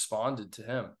think they responded to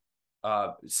him,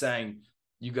 saying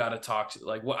you got to talk to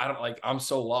like what? I don't like. I'm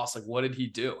so lost. Like, what did he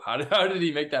do? How did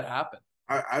he make that happen?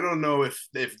 I don't know if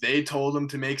they told him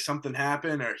to make something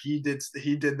happen or he did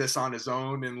this on his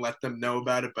own and let them know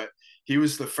about it. But he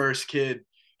was the first kid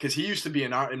because he used to be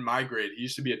in my grade. He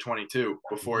used to be a 22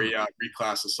 before he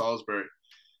reclassed to Salisbury.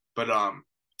 But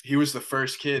he was the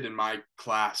first kid in my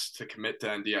class to commit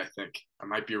to ND. I think I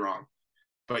might be wrong,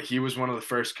 but he was one of the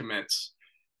first commits,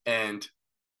 and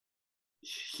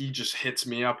he just hits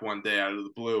me up one day out of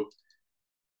the blue.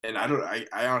 And I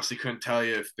honestly couldn't tell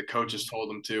you if the coaches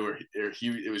told him to or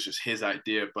it was just his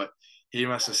idea, but he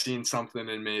must have seen something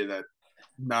in me that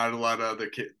not a lot of other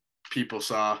people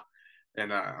saw.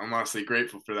 And I'm honestly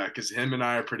grateful for that because him and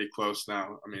I are pretty close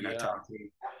now. I mean, I Yeah, talk to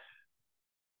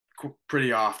him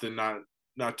pretty often,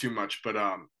 not too much, but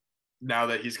now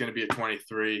that he's going to be a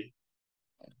 23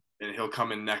 and he'll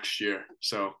come in next year,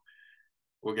 so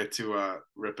we'll get to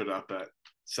rip it up at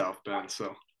South Bend.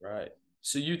 So right.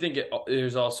 So you think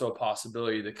there's also a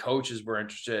possibility the coaches were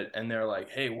interested and they're like,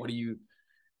 hey,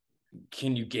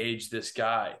 can you gauge this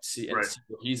guy see right,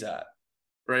 where he's at?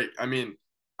 right. I mean,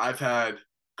 I've had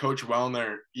Coach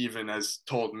Wellner even has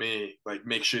told me like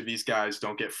make sure these guys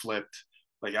don't get flipped.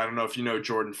 Like I don't know if you know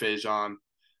Jordan Faison.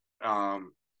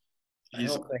 Um, I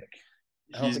he's don't think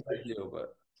I don't he's think I do,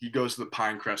 but he goes to the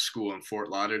Pinecrest School in Fort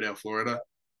Lauderdale, Florida.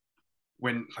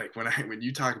 When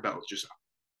you talk about just a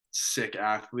sick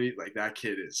athlete, like that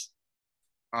kid is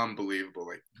unbelievable.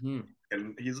 Like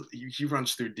and he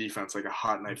runs through defense like a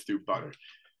hot knife through butter.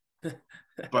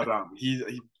 But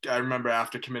I remember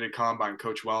after committed combine,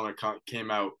 Coach Wellner came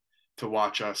out to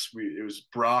watch us. It was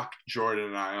Brock, Jordan,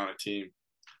 and I on a team,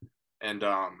 and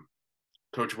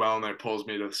Coach Wellner pulls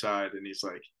me to the side and he's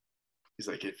like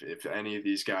if any of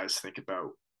these guys think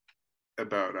about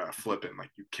flipping, like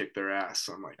you kick their ass.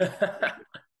 So I'm like,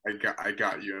 I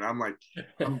got you, and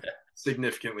I'm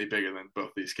significantally bigger than both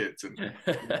these kids, and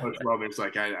Coach Wellner's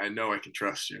like, I know I can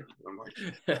trust you. I'm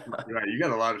like, right, you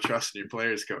got a lot of trust in your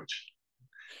players, Coach.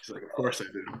 He's like, of course I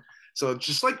do. So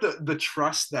just like the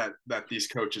trust that these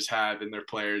coaches have in their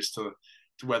players to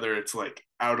whether it's like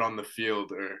out on the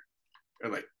field or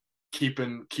like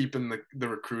keeping the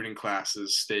recruiting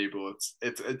classes stable.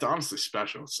 It's honestly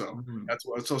special. So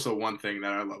it's also one thing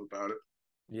that I love about it.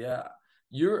 Yeah,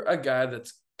 you're a guy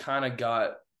that's kind of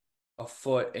got a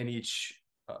foot in each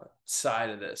side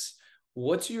of this.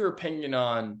 What's your opinion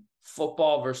on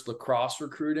football versus lacrosse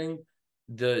recruiting,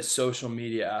 the social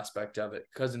media aspect of it?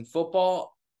 Because in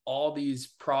football, all these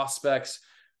prospects,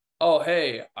 oh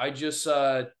hey, I just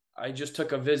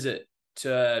took a visit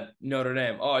to Notre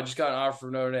Dame. Oh, I just got an offer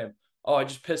from Notre Dame. Oh, I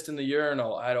just pissed in the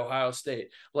urinal at Ohio State.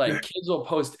 Like kids will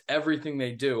post everything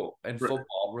they do in Right.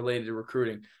 football related to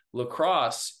recruiting.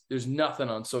 Lacrosse, there's nothing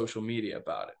on social media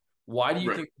about it. Why do you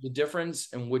Right. think the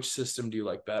difference and which system do you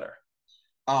like better?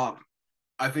 Um,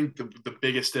 I think the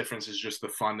biggest difference is just the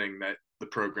funding that the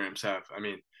programs have. I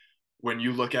mean, when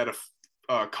you look at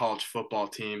a college football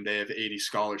team, they have 80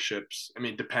 scholarships. I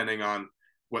mean, depending on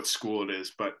what school it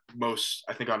is, but most,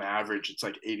 I think on average, it's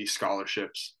like 80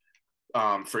 scholarships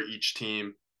for each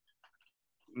team.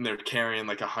 And they're carrying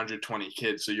like 120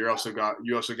 kids. So you also got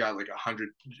like 100,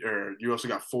 or you also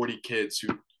got 40 kids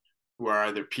who are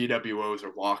either PWOs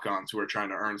or walk-ons who are trying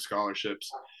to earn scholarships.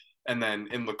 And then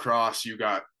in lacrosse, you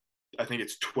got, I think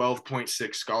it's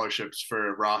 12.6 scholarships for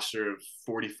a roster of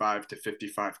 45 to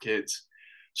 55 kids.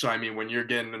 So, I mean, when you're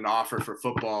getting an offer for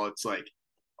football, it's like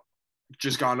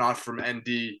just gone off from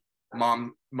ND,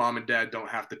 mom and dad don't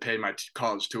have to pay my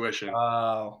college tuition.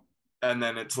 Wow. And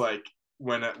then it's like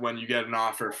when you get an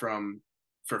offer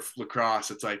for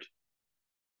lacrosse, it's like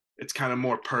it's kind of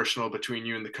more personal between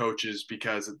you and the coaches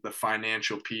because the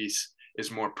financial piece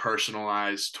is more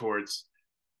personalized towards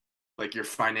like your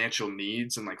financial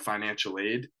needs and like financial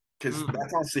aid, because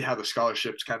that's honestly how the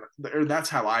scholarships kind of, or that's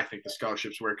how I think the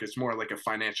scholarships work. It's more like a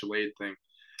financial aid thing,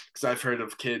 because I've heard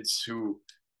of kids who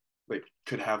like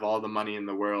could have all the money in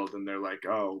the world and they're like,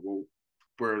 oh well,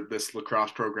 where this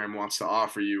lacrosse program wants to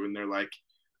offer you, and they're like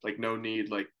no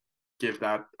need, like give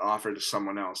that offer to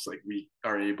someone else, like we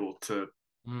are able to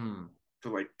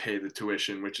like pay the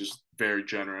tuition, which is very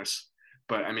generous.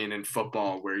 But I mean, in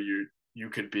football, where you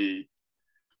could be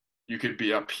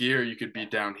up here, you could be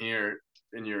down here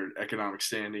in your economic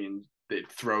standing, and they'd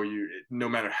throw you, no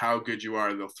matter how good you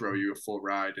are, they'll throw you a full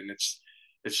ride. And it's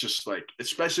just like,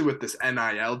 especially with this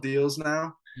NIL deals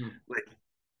now, like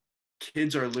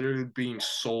kids are literally being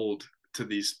sold to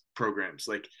these programs.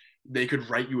 Like they could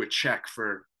write you a check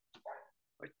for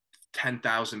like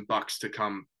 $10,000 to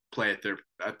come play at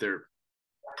their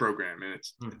program, and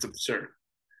it's absurd.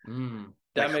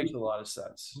 That like makes a lot of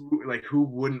sense. Who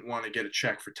wouldn't want to get a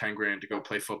check for 10 grand to go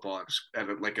play football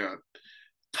at like a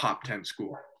top 10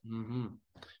 school?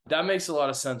 That makes a lot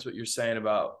of sense what you're saying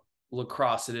about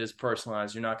lacrosse. It is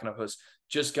personalized. You're not going to post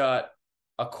just got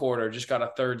a quarter, just got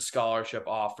a third scholarship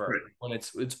offer, Right. when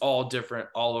it's all different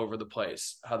all over the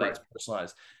place, how that's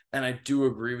personalized. And I do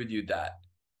agree with you that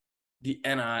the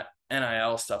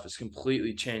NIL stuff is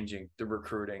completely changing the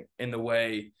recruiting in the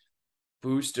way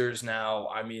boosters now.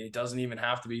 I mean, it doesn't even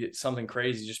have to be something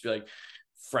crazy. Just be like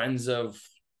friends of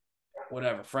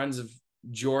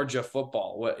Georgia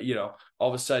football. What, all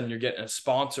of a sudden you're getting a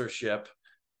sponsorship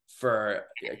for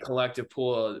a collective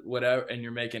pool, whatever, and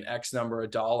you're making X number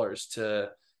of dollars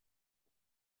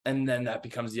and then that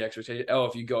becomes the expectation. Oh,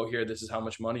 if you go here, this is how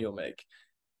much money you'll make.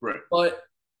 Right. But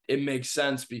it makes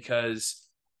sense because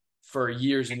for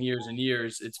years and years and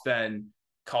years, it's been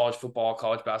college football,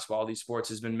 college basketball, these sports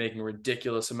has been making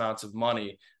ridiculous amounts of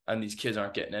money, and these kids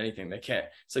aren't getting anything. They can't.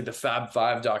 It's like the Fab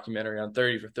Five documentary on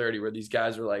 30 for 30, where these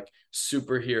guys were like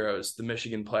superheroes, the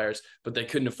Michigan players, but they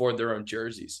couldn't afford their own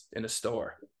jerseys in a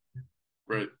store.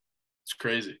 Right. It's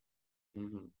crazy.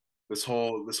 This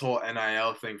whole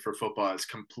NIL thing for football has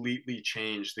completely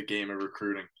changed the game of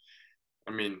recruiting.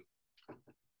 I mean,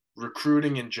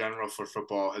 recruiting in general for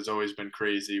football has always been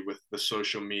crazy with the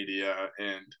social media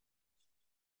and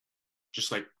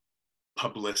just like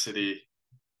publicity,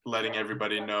 letting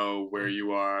everybody know where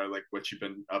you are, like what you've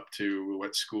been up to,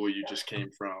 what school you just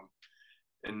came from.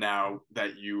 And now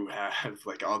that you have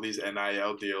like all these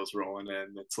NIL deals rolling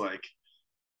in, it's like,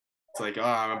 oh,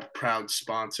 I'm a proud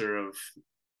sponsor of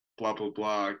blah, blah,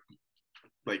 blah.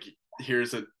 Like,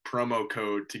 here's a promo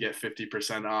code to get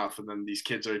 50% off. And then these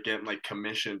kids are getting like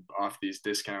commission off these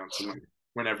discounts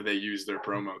whenever they use their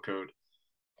promo code.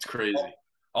 It's crazy.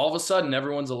 All of a sudden,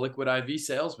 everyone's a Liquid IV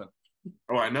salesman.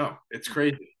 Oh, I know. It's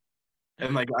crazy.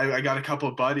 And like, I got a couple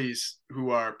of buddies who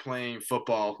are playing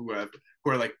football who are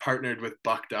like partnered with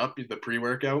Bucked Up, the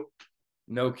pre-workout.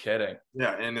 No kidding.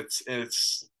 Yeah. And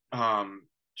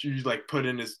you like put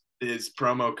in his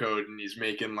promo code and he's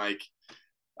making like,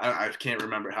 I can't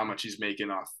remember how much he's making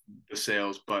off the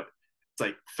sales, but it's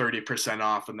like 30%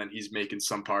 off, and then he's making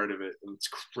some part of it, and it's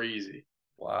crazy.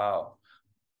 Wow.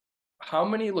 How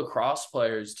many lacrosse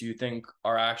players do you think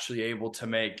are actually able to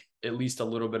make at least a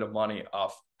little bit of money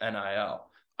off NIL?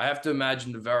 I have to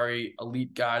imagine the very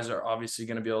elite guys are obviously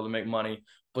going to be able to make money,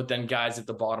 but then guys at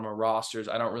the bottom of rosters,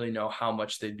 I don't really know how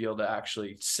much they'd be able to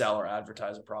actually sell or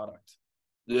advertise a product.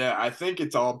 Yeah, I think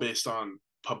it's all based on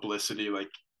publicity, like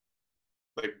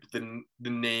the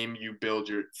name you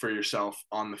build for yourself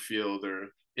on the field or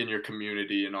in your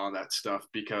community and all that stuff.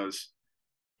 Because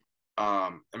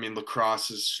I mean, lacrosse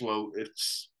is slow.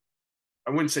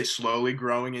 I wouldn't say slowly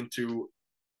growing into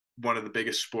one of the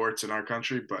biggest sports in our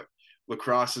country, but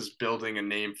lacrosse is building a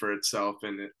name for itself,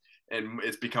 and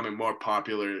it's becoming more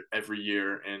popular every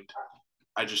year. And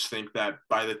I just think that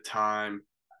by the time,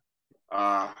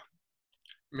 I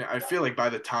mean, I feel like by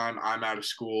the time I'm out of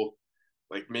school,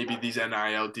 like maybe these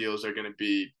NIL deals are going to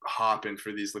be hopping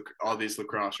for all these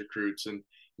lacrosse recruits, and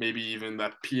maybe even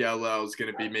that PLL is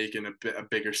going to be making a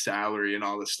bigger salary and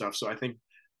all this stuff. So I think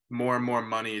more and more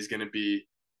money is going to be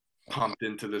pumped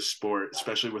into this sport,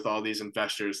 especially with all these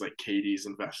investors like Katie's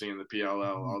investing in the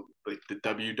PLL, all, like the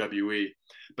WWE.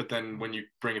 But then when you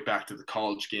bring it back to the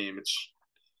college game, it's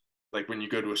like when you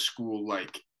go to a school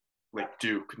like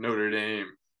Duke, Notre Dame,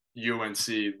 UNC,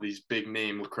 these big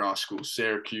name lacrosse schools,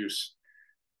 Syracuse,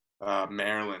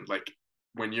 Maryland. Like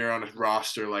when you're on a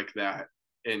roster like that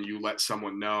and you let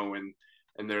someone know and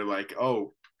they're like,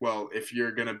 oh, well, if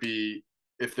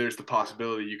there's the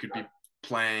possibility you could be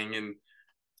playing and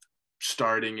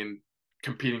starting and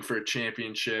competing for a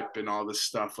championship and all this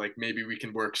stuff, like maybe we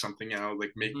can work something out,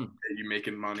 like make you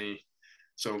making money.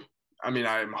 So I mean,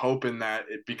 I'm hoping that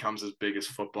it becomes as big as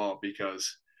football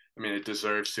because I mean it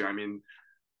deserves to. I mean,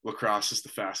 lacrosse is the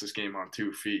fastest game on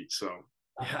 2 feet. So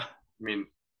Yeah. I mean,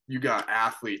 you got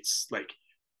athletes like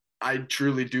I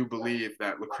truly do believe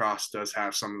that lacrosse does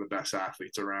have some of the best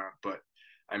athletes around. But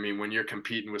I mean, when you're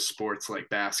competing with sports like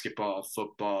basketball,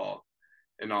 football,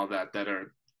 and all that, that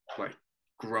are like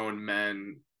grown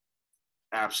men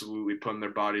absolutely putting their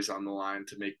bodies on the line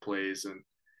to make plays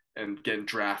and getting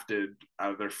drafted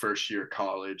out of their first year of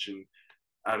college and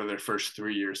out of their first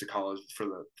 3 years of college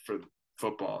for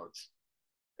football,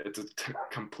 it's a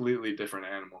completely different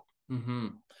animal. Mm-hmm.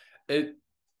 It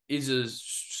is a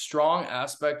strong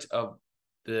aspect of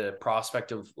the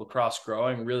prospect of lacrosse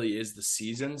growing really is the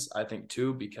seasons, I think,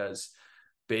 too, because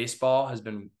baseball has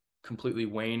been completely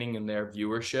waning in their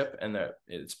viewership and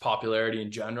its popularity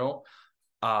in general.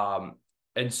 Um,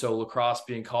 and so lacrosse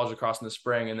being college lacrosse in the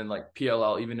spring and then like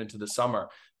PLL even into the summer,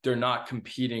 they're not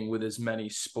competing with as many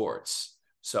sports.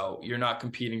 So you're not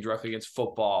competing directly against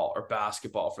football or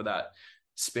basketball for that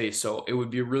space. So it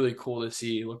would be really cool to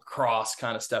see lacrosse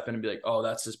kind of step in and be like, oh,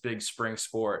 that's this big spring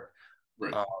sport.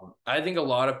 Right. I think a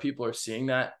lot of people are seeing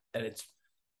that, and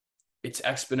it's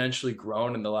exponentially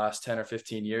grown in the last 10 or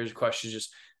 15 years. The question is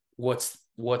just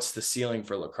what's the ceiling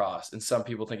for lacrosse? And some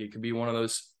people think it could be one of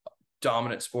those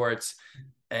dominant sports,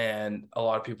 and a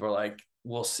lot of people are like,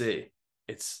 we'll see.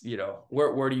 It's,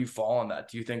 where do you fall on that?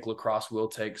 Do you think lacrosse will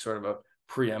take sort of a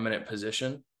preeminent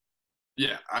position?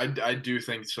 Yeah, I do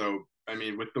think so. I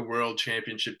mean, with the world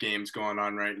championship games going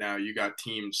on right now, you got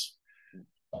teams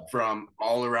from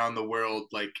all around the world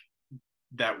like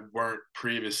that weren't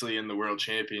previously in the world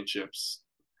championships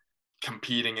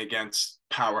competing against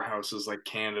powerhouses like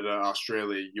Canada,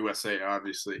 Australia, USA,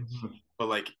 obviously. Mm-hmm. But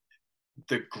like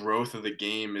the growth of the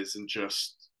game isn't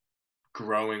just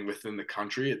growing within the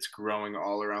country, it's growing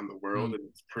all around the world. And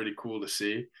it's pretty cool to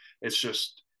see. It's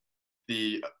just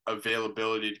the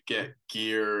availability to get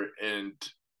gear and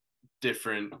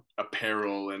different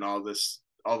apparel and all this,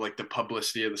 all like the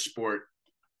publicity of the sport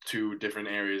to different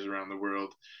areas around the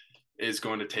world is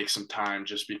going to take some time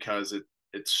just because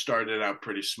it started out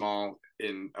pretty small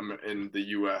in the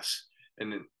US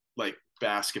and like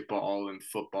basketball and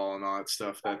football and all that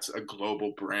stuff that's a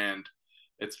global brand.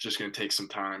 It's just going to take some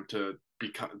time to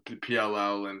become the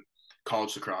PLL and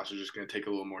college lacrosse are just going to take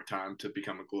a little more time to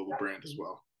become a global brand as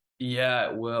well. Yeah,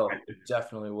 it will. It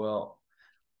definitely will.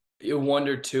 You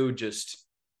wonder too, just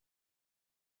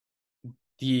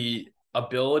the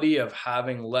ability of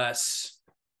having less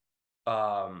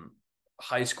um,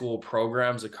 high school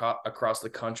programs across the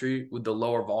country with the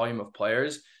lower volume of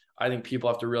players. I think people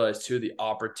have to realize too the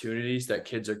opportunities that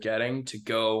kids are getting to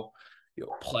go,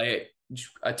 play,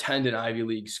 attend an Ivy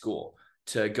League school,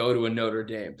 to go to a Notre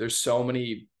Dame. There's so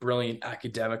many brilliant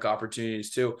academic opportunities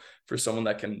too for someone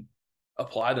that can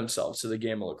apply themselves to the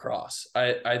game of lacrosse.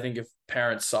 I think if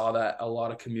parents saw that, a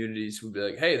lot of communities would be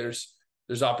like, hey,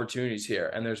 there's opportunities here,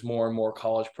 and there's more and more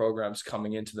college programs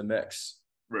coming into the mix.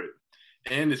 Right.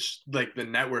 And it's like the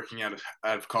networking out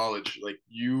of college. Like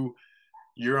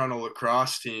you're on a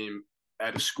lacrosse team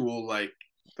at a school like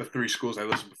the three schools I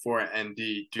listed before, ND,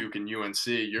 Duke, and UNC.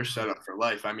 You're set up for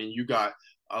life. I mean, you got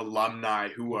alumni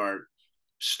who are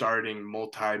starting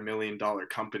multi-million-dollar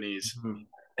companies, Mm-hmm.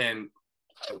 and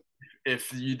if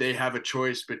they have a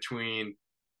choice between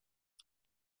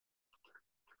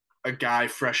a guy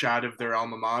fresh out of their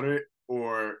alma mater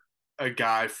or a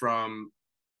guy from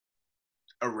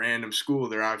a random school,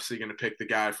 they're obviously going to pick the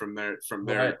guy from their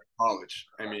Right. college.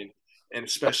 I mean, and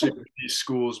especially with these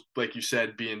schools, like you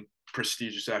said, being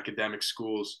prestigious academic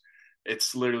schools,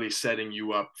 it's literally setting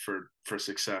you up for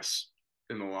success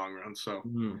in the long run. So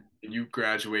Mm-hmm. you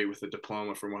graduate with a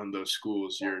diploma from one of those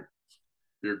schools,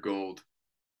 you're gold.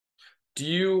 Do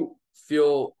you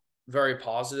feel very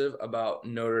positive about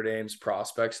Notre Dame's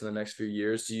prospects in the next few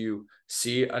years. Do you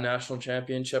see a national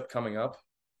championship coming up?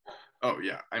 Oh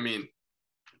yeah. I'm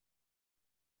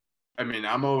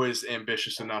always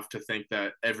ambitious enough to think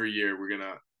that every year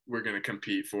we're gonna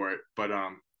compete for it. But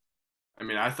I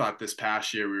thought this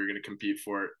past year we were gonna compete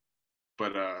for it,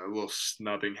 but a little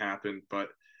snubbing happened. But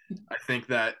I think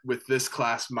that with this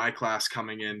class, my class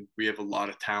coming in, we have a lot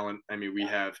of talent. We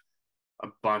have a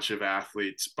bunch of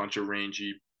athletes, bunch of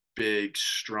rangy, big,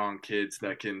 strong kids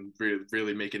that can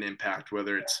really make an impact,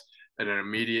 whether it's an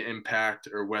immediate impact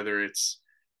or whether it's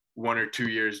 1 or 2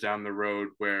 years down the road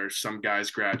where some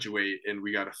guys graduate and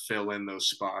we got to fill in those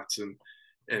spots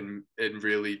and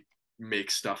really make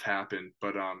stuff happen.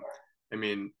 But I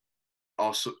mean,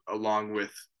 also along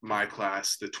with my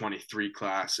class, the 23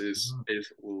 class is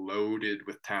loaded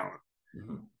with talent.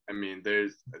 Mm-hmm.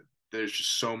 There's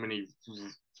just so many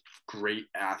great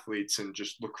athletes and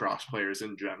just lacrosse players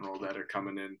in general that are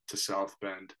coming in to South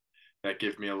Bend that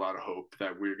give me a lot of hope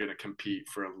that we're going to compete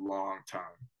for a long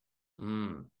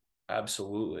time.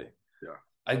 Absolutely. Yeah.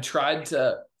 I tried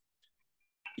to,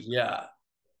 yeah,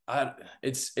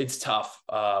 it's tough.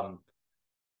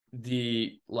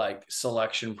 The like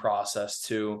selection process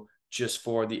too, just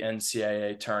for the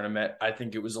NCAA tournament. I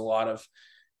think it was a lot of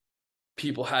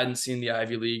people hadn't seen the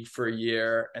Ivy League for a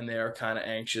year and they are kind of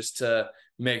anxious to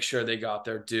make sure they got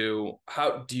their due.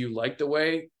 How do you like the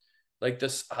way like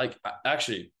this? Like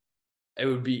actually, it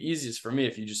would be easiest for me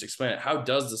if you just explain it. How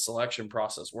does the selection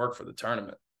process work for the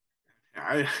tournament?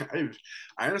 I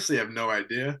honestly have no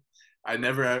idea. I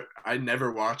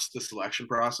never watched the selection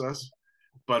process,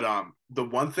 but the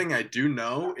one thing I do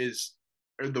know is,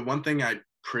 or the one thing I'm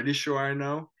pretty sure I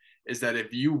know is that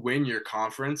if you win your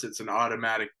conference, it's an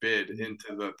automatic bid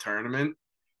into the tournament.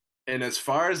 And as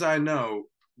far as I know,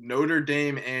 Notre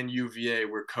Dame and UVA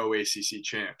were co-ACC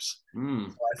champs. Mm.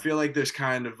 So I feel like there's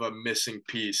kind of a missing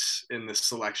piece in the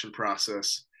selection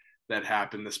process that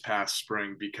happened this past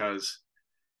spring because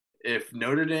if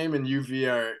Notre Dame and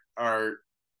UVA are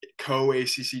co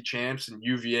ACC champs and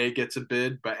UVA gets a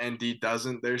bid but ND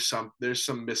doesn't, there's some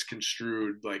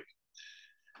misconstrued like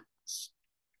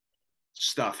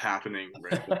stuff happening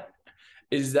right there.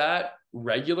 Is that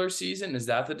regular season? Is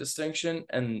that the distinction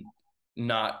and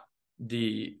not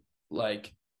the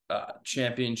like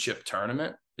championship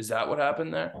tournament? Is that what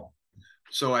happened there?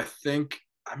 So I think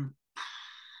I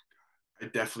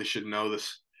definitely should know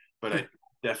this, but I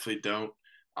definitely don't.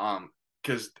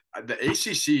 Because the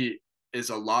ACC is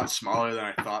a lot smaller than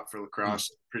I thought for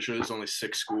lacrosse. Pretty sure there's only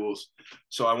 6 schools.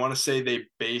 So I want to say they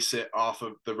base it off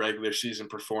of the regular season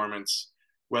performance,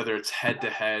 whether it's head to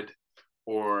head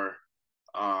or,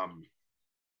 I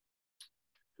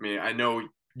know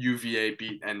UVA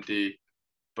beat ND,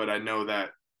 but I know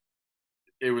that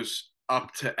it was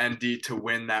up to ND to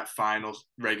win that final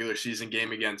regular season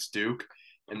game against Duke,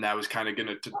 and that was kind of going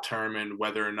to determine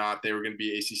whether or not they were going to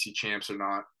be ACC champs or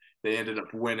not. They ended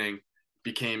up winning,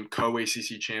 became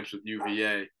co-ACC champs with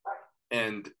UVA,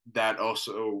 and that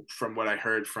also, from what I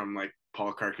heard from like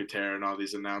Paul Carcaterra and all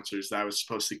these announcers, that was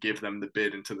supposed to give them the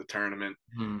bid into the tournament.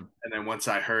 Hmm. And then once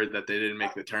I heard that they didn't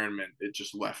make the tournament, it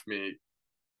just left me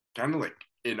kind of like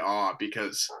in awe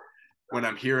because when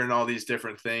I'm hearing all these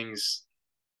different things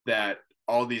that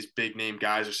all these big name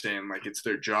guys are saying, like it's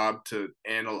their job to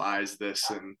analyze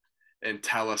this and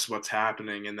tell us what's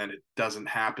happening, and then it doesn't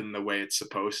happen the way it's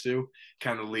supposed to,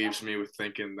 kind of leaves me with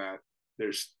thinking that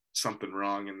there's something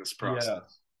wrong in this process. Yeah.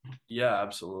 Yeah,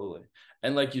 absolutely.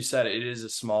 And like you said, it is a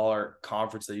smaller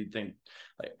conference that you think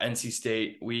like NC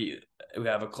State, we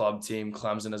have a club team,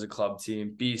 Clemson has a club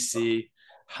team, BC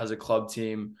has a club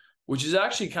team, which is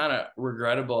actually kind of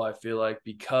regrettable, I feel like,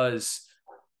 because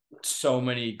so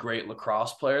many great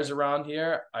lacrosse players around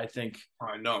here. I think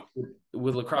I know.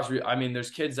 with lacrosse, I mean,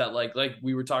 there's kids that like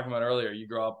we were talking about earlier. You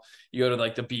grow up, you go to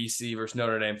like the BC versus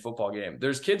Notre Dame football game.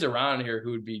 There's kids around here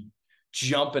who would be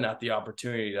jumping at the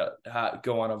opportunity to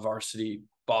go on a varsity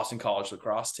Boston College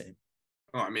lacrosse team.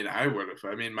 Oh, I would have.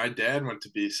 My dad went to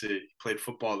BC, played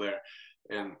football there,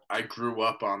 and I grew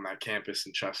up on that campus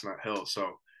in Chestnut Hill.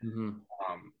 So, Mm-hmm.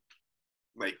 um,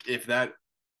 like if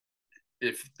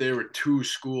there were 2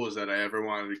 schools that I ever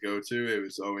wanted to go to, it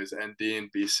was always ND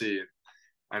and BC.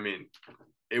 I mean,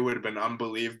 it would have been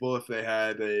unbelievable if they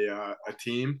had a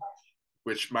team.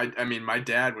 Which my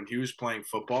dad, when he was playing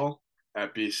football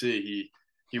at BC,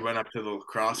 he went up to the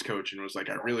lacrosse coach and was like,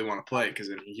 I really want to play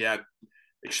because he had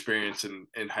experience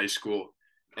in high school,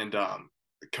 and the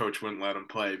coach wouldn't let him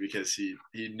play because he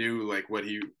knew like what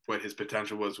his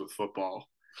potential was with football,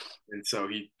 and so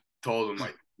he told him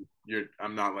like,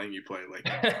 I'm not letting you play, like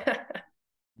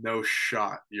no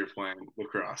shot you're playing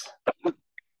lacrosse.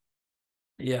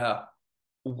 Yeah.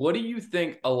 What do you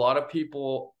think? A lot of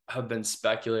people have been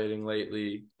speculating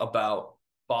lately about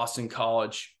Boston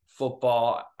College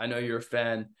football. I know you're a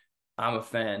fan. I'm a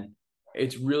fan.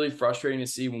 It's really frustrating to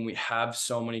see when we have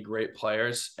so many great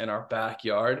players in our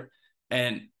backyard.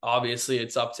 And obviously,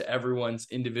 it's up to everyone's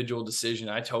individual decision.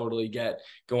 I totally get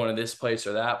going to this place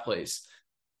or that place.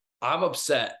 I'm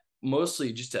upset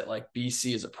mostly just at like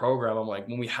BC as a program. I'm like,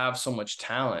 when we have so much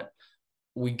talent,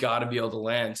 we got to be able to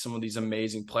land some of these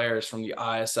amazing players from the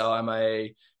ISL, MIA,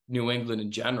 New England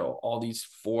in general, all these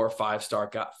 4 or 5 star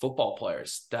football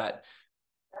players that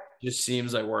just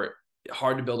seems like we're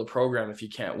hard to build a program if you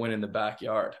can't win in the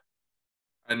backyard.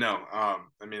 I know.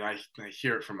 I mean, I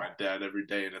hear it from my dad every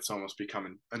day, and it's almost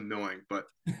becoming annoying. But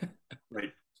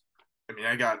like, I mean,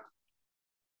 I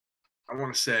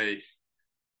want to say,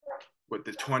 what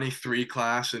the 23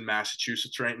 class in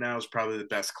Massachusetts right now is probably the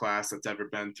best class that's ever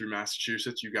been through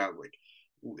Massachusetts. You got like,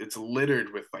 it's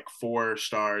littered with like 4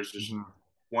 stars, just Mhm.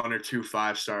 1 or 2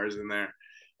 5 stars in there,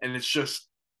 and it's just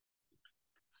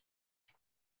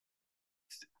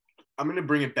I'm gonna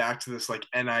bring it back to this like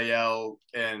NIL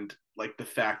and like the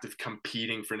fact of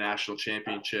competing for national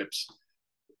championships,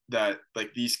 that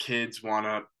like these kids want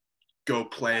to go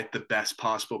play at the best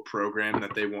possible program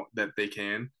that they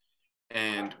can,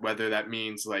 and whether that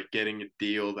means like getting a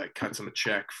deal that cuts them a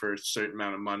check for a certain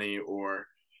amount of money, or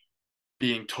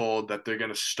being told that they're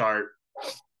going to start,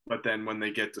 but then when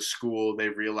they get to school they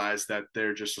realize that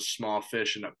they're just a small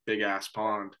fish in a big ass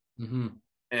pond. Mhm.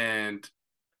 And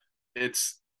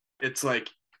it's like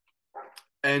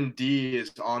ND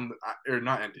is on, or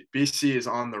not ND, BC is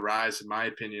on the rise in my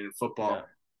opinion in football. Yeah.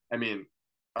 I mean,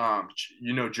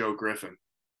 Joe Griffin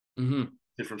Mhm.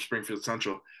 from Springfield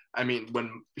Central. I mean,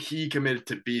 when he committed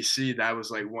to BC, that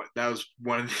was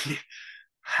one of the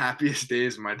happiest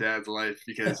days of my dad's life,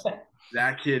 because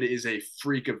that kid is a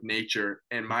freak of nature,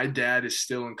 and my dad is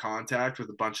still in contact with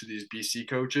a bunch of these BC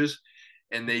coaches,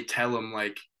 and they tell him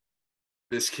like,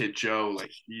 this kid Joe,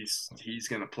 like he's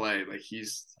gonna play, like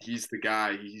he's the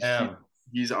guy, Yeah.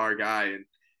 he's our guy. And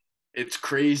it's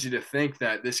crazy to think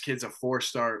that this kid's a 4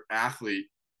 star athlete,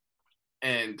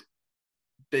 and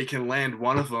they can land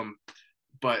one of them,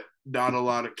 but not a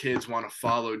lot of kids want to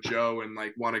follow Joe and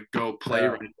like want to go play Yeah.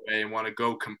 right away and want to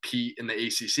go compete in the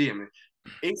ACC. I mean,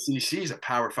 ACC is a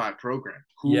Power 5 program.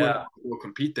 Who would Yeah. go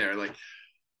compete there? Like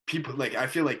people, like I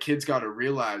feel like kids got to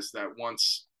realize that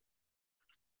once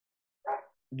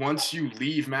you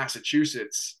leave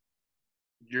Massachusetts,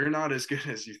 you're not as good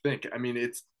as you think. I mean,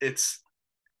 it's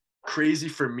crazy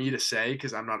for me to say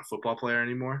because I'm not a football player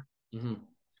anymore, Mhm.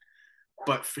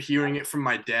 but for hearing it from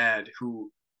my dad,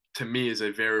 who to me is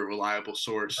a very reliable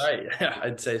source, Right. Yeah,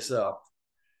 I'd say so.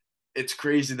 it's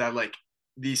crazy that like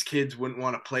these kids wouldn't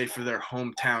want to play for their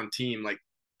hometown team. Like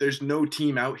there's no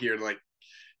team out here like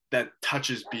that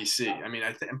touches BC. I mean,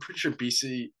 I'm pretty sure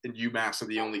BC and UMass are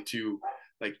the only two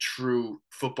like true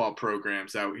football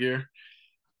programs out here.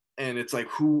 And it's like,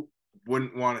 who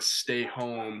wouldn't want to stay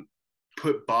home,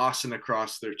 put Boston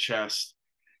across their chest,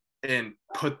 and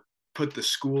put the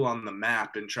school on the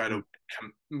map, and try to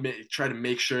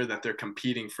make sure that they're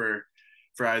competing for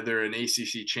either an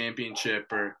ACC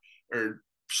championship, or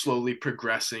slowly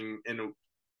progressing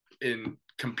in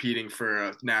competing for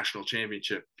a national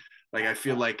championship. Like I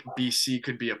feel like BC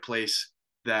could be a place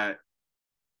that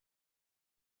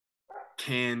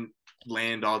can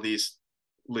land all these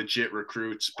legit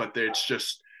recruits, but it's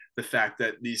just the fact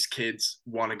that these kids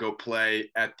want to go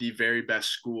play at the very best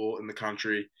school in the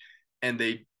country, and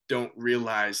they don't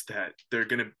realize that they're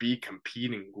going to be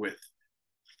competing with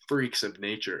freaks of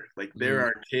nature. Like there Mhm.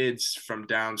 are kids from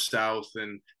down south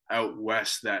and out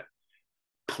west that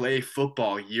play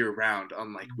football year round,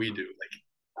 unlike we Mhm. do.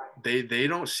 Like they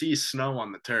don't see snow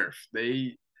on the turf.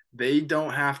 They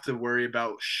don't have to worry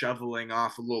about shoveling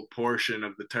off a little portion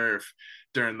of the turf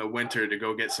during the winter to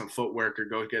go get some footwork or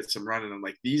go get some running. And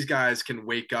like these guys can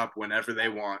wake up whenever they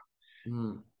want,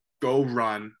 Mhm. go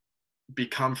run,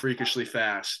 become freakishly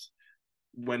fast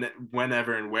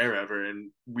whenever and wherever,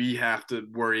 and we have to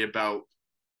worry about,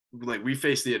 like, we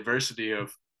face the adversity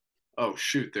of, oh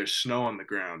shoot, there's snow on the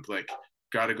ground, like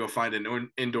got to go find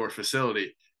an indoor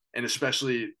facility. And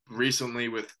especially recently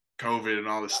with COVID and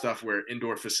all this stuff where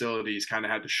indoor facilities kind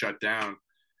of had to shut down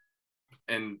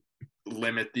and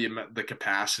limit the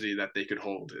capacity that they could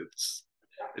hold. It's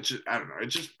just, I don't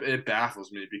know, it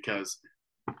baffles me, because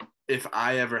if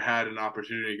I ever had an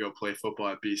opportunity to go play football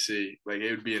at BC, like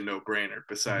it would be a no-brainer,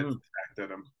 besides Mhm. the fact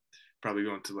that I'm probably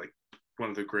going to like one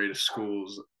of the greatest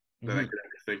schools that I Mhm. could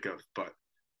ever think of. But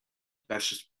that's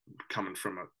just coming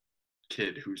from a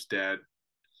kid whose dad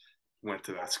went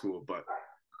to that school. But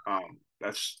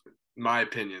that's my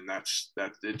opinion,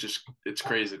 it's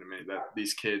crazy to me that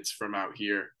these kids from out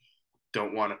here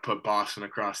don't want to put Boston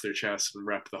across their chest and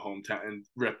rep the hometown and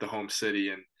rep the home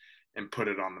city and put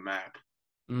it on the map.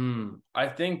 I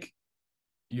think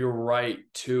you're right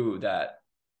too that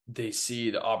they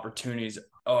see the opportunities.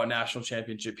 Oh, a national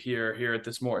championship here at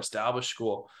this more established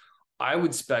school. I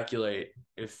would speculate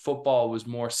if football was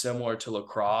more similar to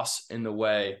lacrosse in the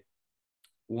way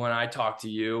when I talk to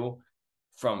you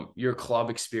from your club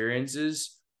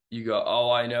experiences, you go,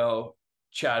 oh, I know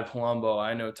Chad Palumbo,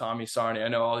 I know Tommy Sarney, I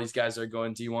know all these guys are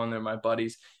going D1, they're my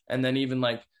buddies. And then even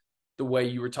like the way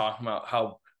you were talking about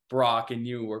how Brock and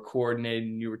you were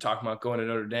coordinating, you were talking about going to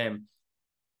Notre Dame.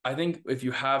 I think if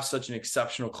you have such an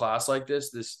exceptional class like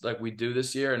this like we do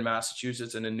this year in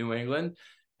Massachusetts and in New England,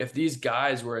 if these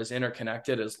guys were as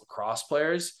interconnected as lacrosse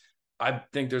players, I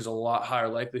think there's a lot higher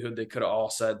likelihood they could have all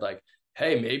said like,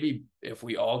 hey, maybe if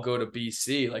we all go to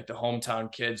BC, like the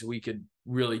hometown kids, we could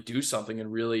really do something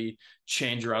and really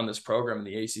change around this program in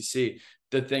the ACC.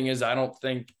 The thing is, I don't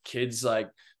think kids like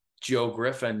Joe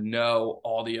Griffin know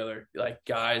all the other like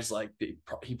guys like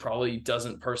he probably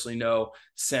doesn't personally know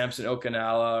Samson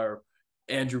Okanala or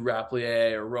Andrew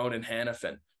Rapplier or Ronan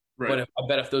Hannafin. Right. But I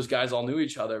bet if those guys all knew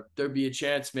each other, there'd be a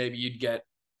chance maybe you'd get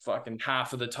fucking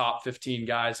half of the top 15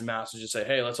 guys in Mass to just say,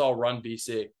 hey, let's all run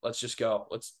BC. Let's just go.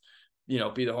 Let's, be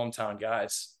the hometown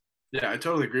guys. Yeah, I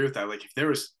totally agree with that. Like if there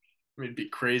was, I mean, it'd be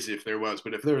crazy if there was,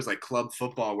 but if there was like club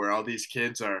football where all these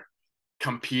kids are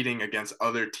competing against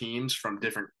other teams from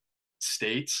different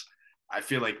states, I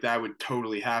feel like that would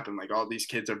totally happen. Like all these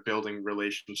kids are building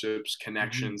relationships,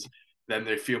 connections, then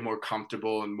they feel more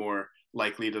comfortable and more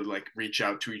likely to like reach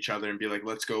out to each other and be like,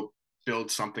 let's go build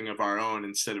something of our own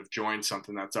instead of join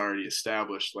something that's already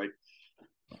established. Like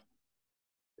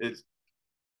it's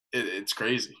it's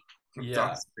crazy.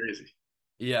 Yeah. It's crazy.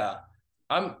 Yeah.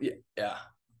 Yeah.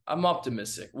 I'm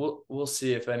optimistic. We'll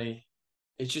see if any.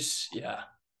 It's just a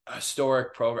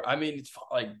historic program. I mean, it's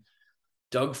like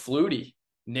Doug Flutie,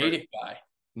 Right. Natick Right.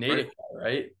 guy,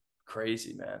 right?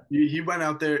 Crazy, man. He went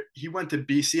out there. He went to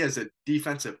BC as a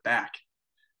defensive back.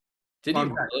 Did he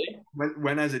Fun fact: really?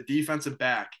 when as a defensive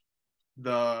back,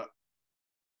 the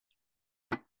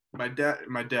my dad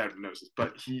knows this,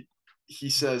 but he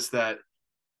says that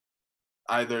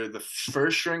either the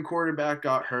first string quarterback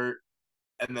got hurt,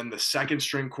 and then the second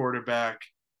string quarterback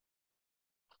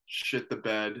shit the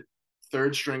bed.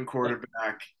 Third string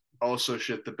quarterback also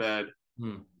shit the bed,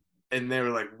 Hmm. and they were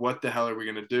like, "What the hell are we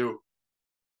gonna do?"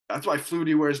 That's why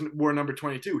Flutie wore number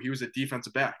 22. He was a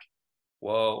defensive back.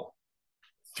 Whoa.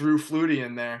 Threw Flutie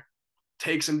in there,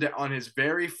 takes him down on his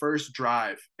very first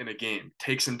drive in a game,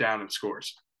 takes him down and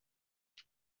scores.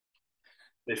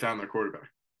 They found their quarterback.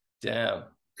 Damn.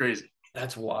 Crazy.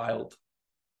 That's wild.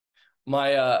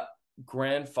 My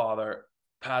grandfather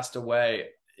passed away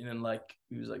in like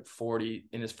he was like 40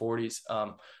 in his 40s.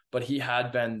 But he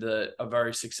had been a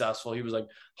very successful, he was like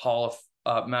Hall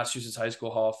of Massachusetts High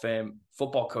School Hall of Fame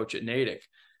football coach at Natick.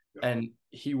 Yeah. And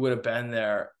he would have been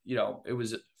there, it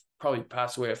was probably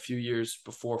passed away a few years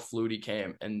before Flutie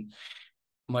came. And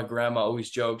my grandma always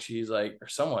jokes, she's like, or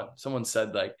someone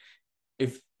said like,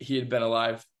 if he had been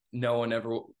alive, no one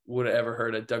ever would have ever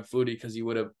heard of Doug Flutie because he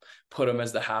would have put him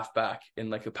as the halfback in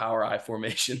like a power I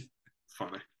formation.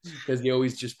 Funny. Because he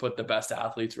always just put the best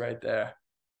athletes right there.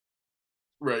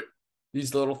 Right.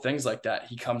 These little things like that.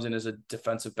 He comes in as a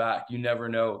defensive back. You never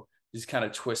know these kind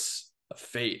of twists of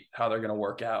fate, how they're going to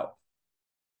work out.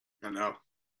 I know.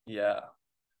 Yeah.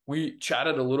 We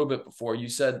chatted a little bit before. You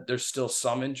said there's still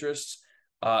some interest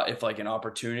if like an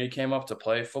opportunity came up to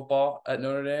play football at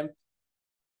Notre Dame.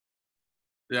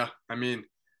 Yeah. I mean,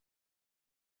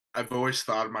 I've always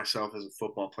thought of myself as a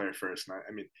football player first. And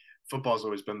I mean, football's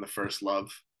always been the first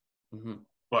love, Mm-hmm.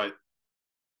 but,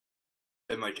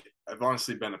 and like, I've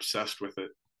honestly been obsessed with it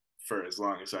for as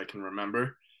long as I can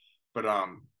remember. But, I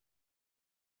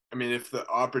mean, if the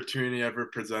opportunity ever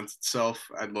presents itself,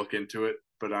 I'd look into it.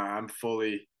 But I'm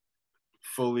fully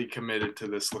committed to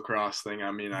this lacrosse thing.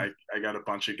 I mean, I got a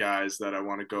bunch of guys that I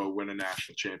want to go win a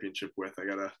national championship with. I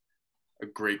got a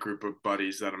great group of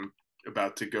buddies that I'm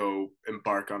about to go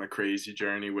embark on a crazy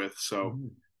journey with. So,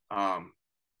 um,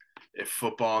 if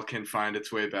football can find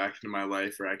its way back into my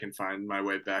life, or I can find my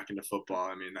way back into football,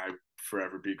 I mean, I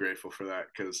forever be grateful for that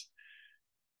because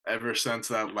ever since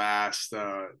that last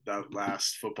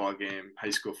football game, high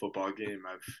school football game,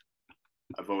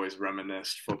 I've always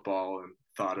reminisced football and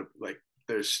thought of like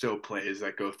there's still plays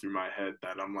that go through my head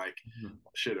that I'm like,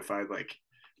 shit, if I like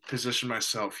position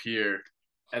myself here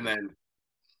and then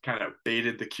kind of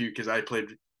baited the cue because I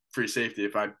played free safety.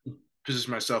 If I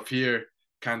position myself here,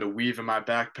 kind of weave in my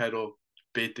back pedal,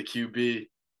 bait the QB,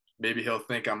 maybe he'll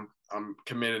think I'm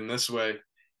committing this way.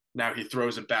 Now he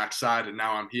throws it backside, and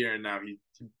now I'm here, and now he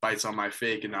bites on my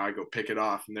fake, and now I go pick it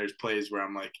off. And there's plays where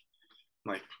I'm like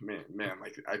man,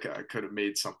 like I could have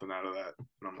made something out of that,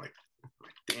 and I'm like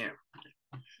damn,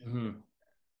 Mhm.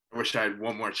 I wish I had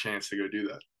one more chance to go do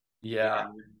that. You know Yeah. what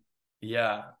I mean?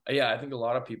 Yeah. Yeah. I think a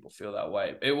lot of people feel that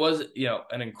way. It was,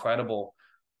 an incredible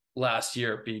last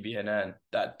year at BB&N,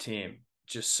 that team,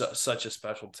 just such a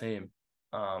special team.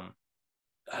 Um,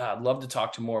 I'd love to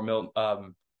talk to more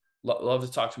love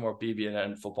to talk to more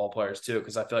BB&N football players too,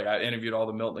 because I feel like I interviewed all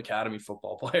the Milton Academy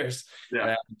football players, and Yeah. I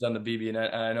haven't done the BB&N.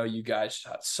 And I know you guys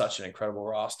had such an incredible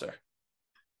roster.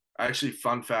 Actually,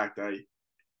 fun fact,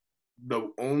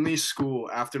 the only school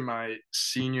after my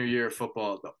senior year of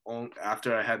football,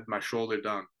 after I had my shoulder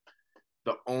done,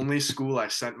 the only school I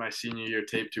sent my senior year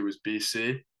tape to was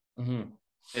BC, Mm-hmm.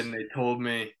 and they told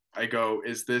me, I go,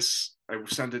 is this? I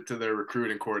sent it to their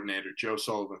recruiting coordinator, Joe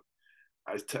Sullivan.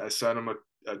 I sent him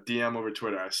a DM over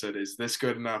Twitter. I said, is this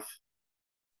good enough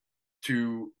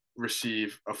to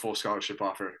receive a full scholarship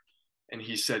offer? And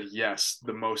he said, yes.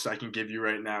 The most I can give you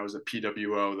right now is a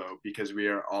PWO, though, because we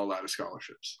are all out of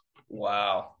scholarships.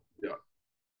 Wow, Yeah.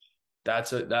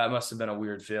 that must have been a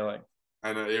weird feeling.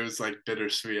 And it was like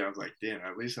bittersweet. I was like, damn,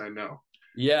 at least I know.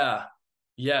 Yeah,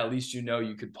 yeah. At least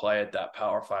you could play at that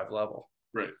Power Five level.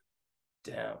 Right.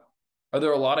 Damn. Are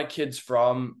there a lot of kids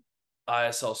from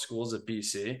ISL schools at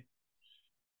BC?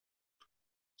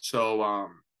 So,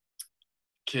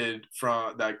 kid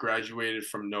from that graduated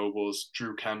from Nobles,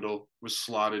 Drew Kendall, was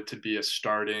slotted to be a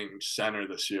starting center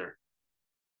this year.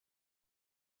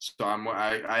 So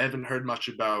I haven't heard much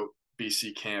about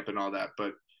BC camp and all that,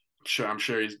 but I'm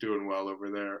sure he's doing well over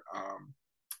there.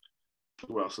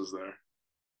 Who else is there?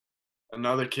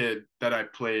 Another kid that I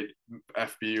played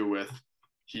FBU with.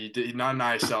 He did not an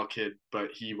ISL kid,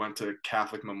 but he went to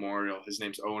Catholic Memorial. His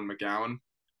name's Owen McGowan.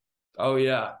 Oh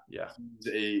yeah, yeah. He's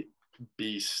a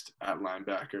beast at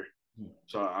linebacker.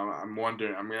 So I'm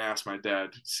wondering. I'm gonna ask my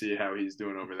dad to see how he's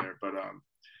doing over there. But I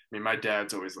mean, my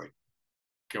dad's always like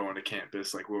going to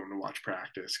campus, like willing to watch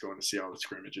practice, going to see all the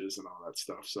scrimmages and all that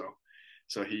stuff.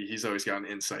 So he's always got an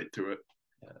insight to it.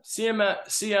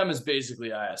 CM is basically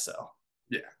ISL.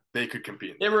 Yeah, they could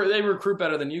compete. They recruit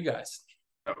better than you guys.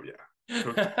 Oh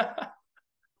yeah,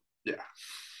 yeah,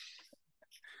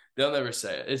 They'll never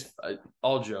say it. It's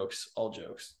all jokes, all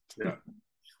jokes. yeah.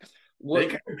 They What?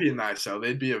 could compete in ISL.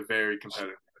 They'd be a very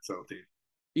competitive ISL team.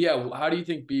 Yeah. How do you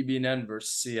think BB&N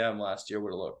versus CM last year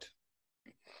would have looked?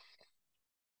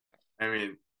 I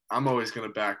mean, I'm always gonna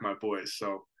back my boys,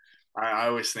 so I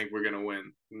always think we're gonna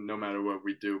win no matter what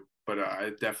we do. But I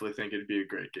definitely think it'd be a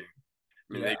great game.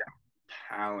 I mean, they Yeah.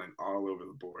 got talent all over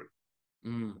the board.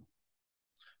 Mm.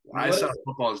 I What? saw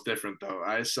football is different though.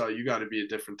 I saw you got to be a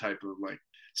different type of like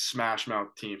smash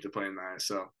mouth team to play in the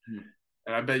ISL. Mm.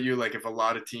 And I bet you like if a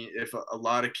lot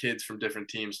of kids from different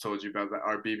teams told you about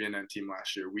our BB&N team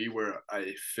last year, we were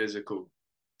a physical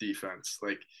defense.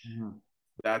 Like Mm.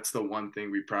 that's the one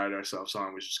thing we pride ourselves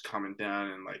on was just coming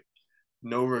down and like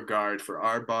no regard for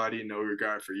our body, no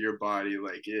regard for your body.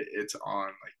 Like it's on.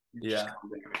 Like you just Yeah.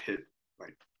 come down and hit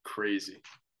like crazy.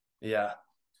 Yeah.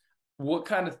 What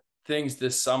kind of things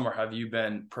this summer have you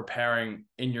been preparing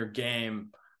in your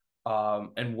game,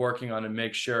 and working on to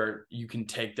make sure you can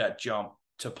take that jump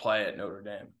to play at Notre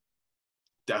Dame?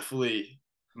 Definitely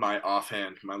my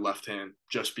offhand, my left hand,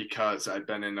 just because I've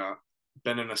been in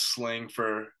a sling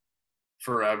for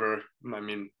forever. I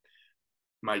mean,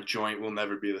 my joint will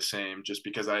never be the same just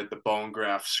because I had the bone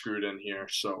graft screwed in here.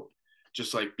 So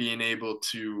just like being able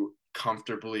to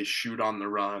comfortably shoot on the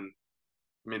run.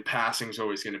 I mean, passing's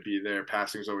always going to be there.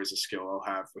 Passing's always a skill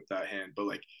I'll have with that hand, but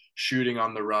like shooting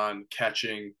on the run,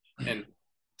 catching and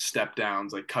step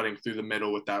downs, like cutting through the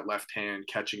middle with that left hand,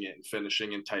 catching it and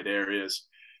finishing in tight areas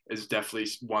is definitely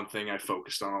one thing I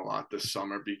focused on a lot this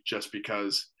summer. Just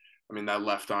because, I mean, that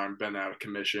left arm been out of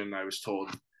commission. I was told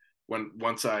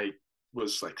once I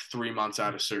was like 3 months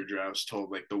out of surgery, I was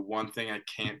told like the one thing I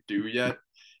can't do yet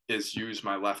is use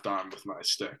my left arm with my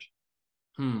stick.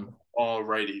 Hmm.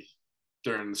 Alrighty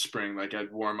during the spring, like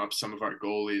I'd warm up some of our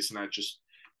goalies, and I just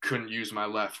couldn't use my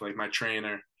left. Like my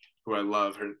trainer, who I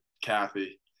love, her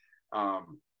Kathy,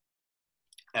 um,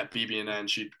 at BB&N,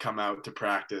 she'd come out to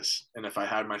practice, and if I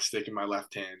had my stick in my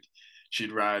left hand, she'd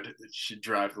drive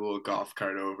the little golf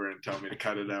cart over and tell me to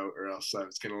cut it out, or else I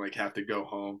was gonna like have to go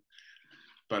home.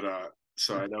 But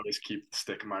so I'd always keep the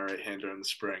stick in my right hand during the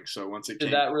spring. So once it Did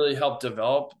came, that really help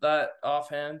develop that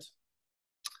offhand?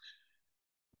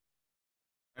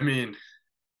 I mean,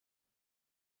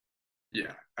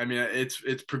 yeah, I mean it's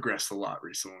progressed a lot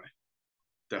recently,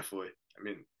 definitely. I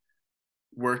mean,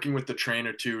 working with the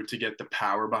trainer too to get the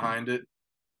power behind it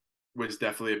was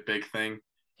definitely a big thing.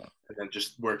 And then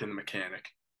just working the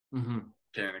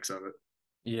mechanics of it.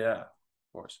 Yeah, of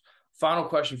course. Final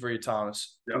question for you,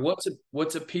 Thomas. Yep.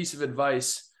 What's a piece of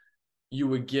advice you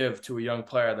would give to a young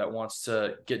player that wants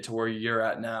to get to where you're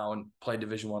at now and play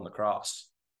Division I lacrosse?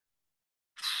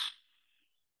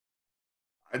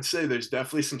 I'd say there's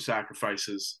definitely some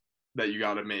sacrifices that you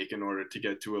got to make in order to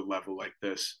get to a level like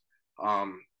this.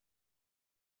 Um,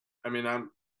 I mean,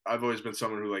 I've always been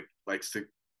someone who likes to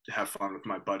have fun with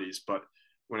my buddies, but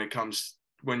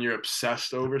when you're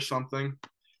obsessed over something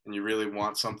and you really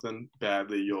want something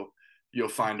badly, you'll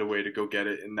find a way to go get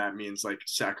it, and that means like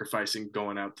sacrificing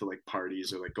going out to like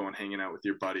parties or like going hanging out with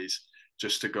your buddies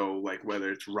just to go, like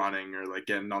whether it's running or like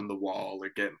getting on the wall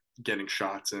or getting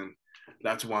shots in.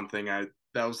 That's one thing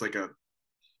that was like a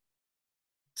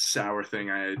sour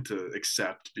thing I had to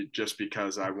accept just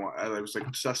because I was like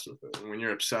obsessed with it. And when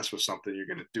you're obsessed with something, you're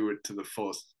going to do it to the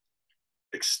fullest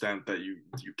extent that you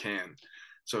can.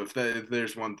 So if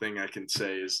there's one thing I can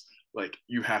say is like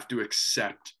you have to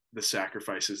accept the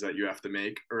sacrifices that you have to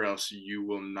make, or else you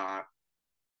will not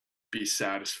be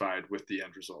satisfied with the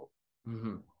end result.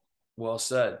 Mm-hmm. Well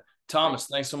said. Thomas,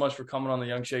 thanks so much for coming on the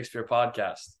Young Shakespeare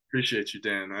podcast. Appreciate you,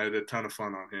 Dan. I had a ton of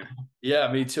fun on here. Yeah,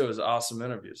 me too. It was awesome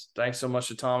interviews. Thanks so much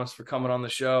to Thomas for coming on the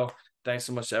show. Thanks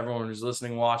so much to everyone who's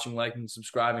listening, watching, liking,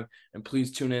 subscribing, and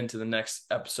please tune in to the next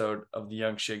episode of the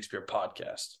Young Shakespeare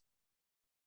podcast.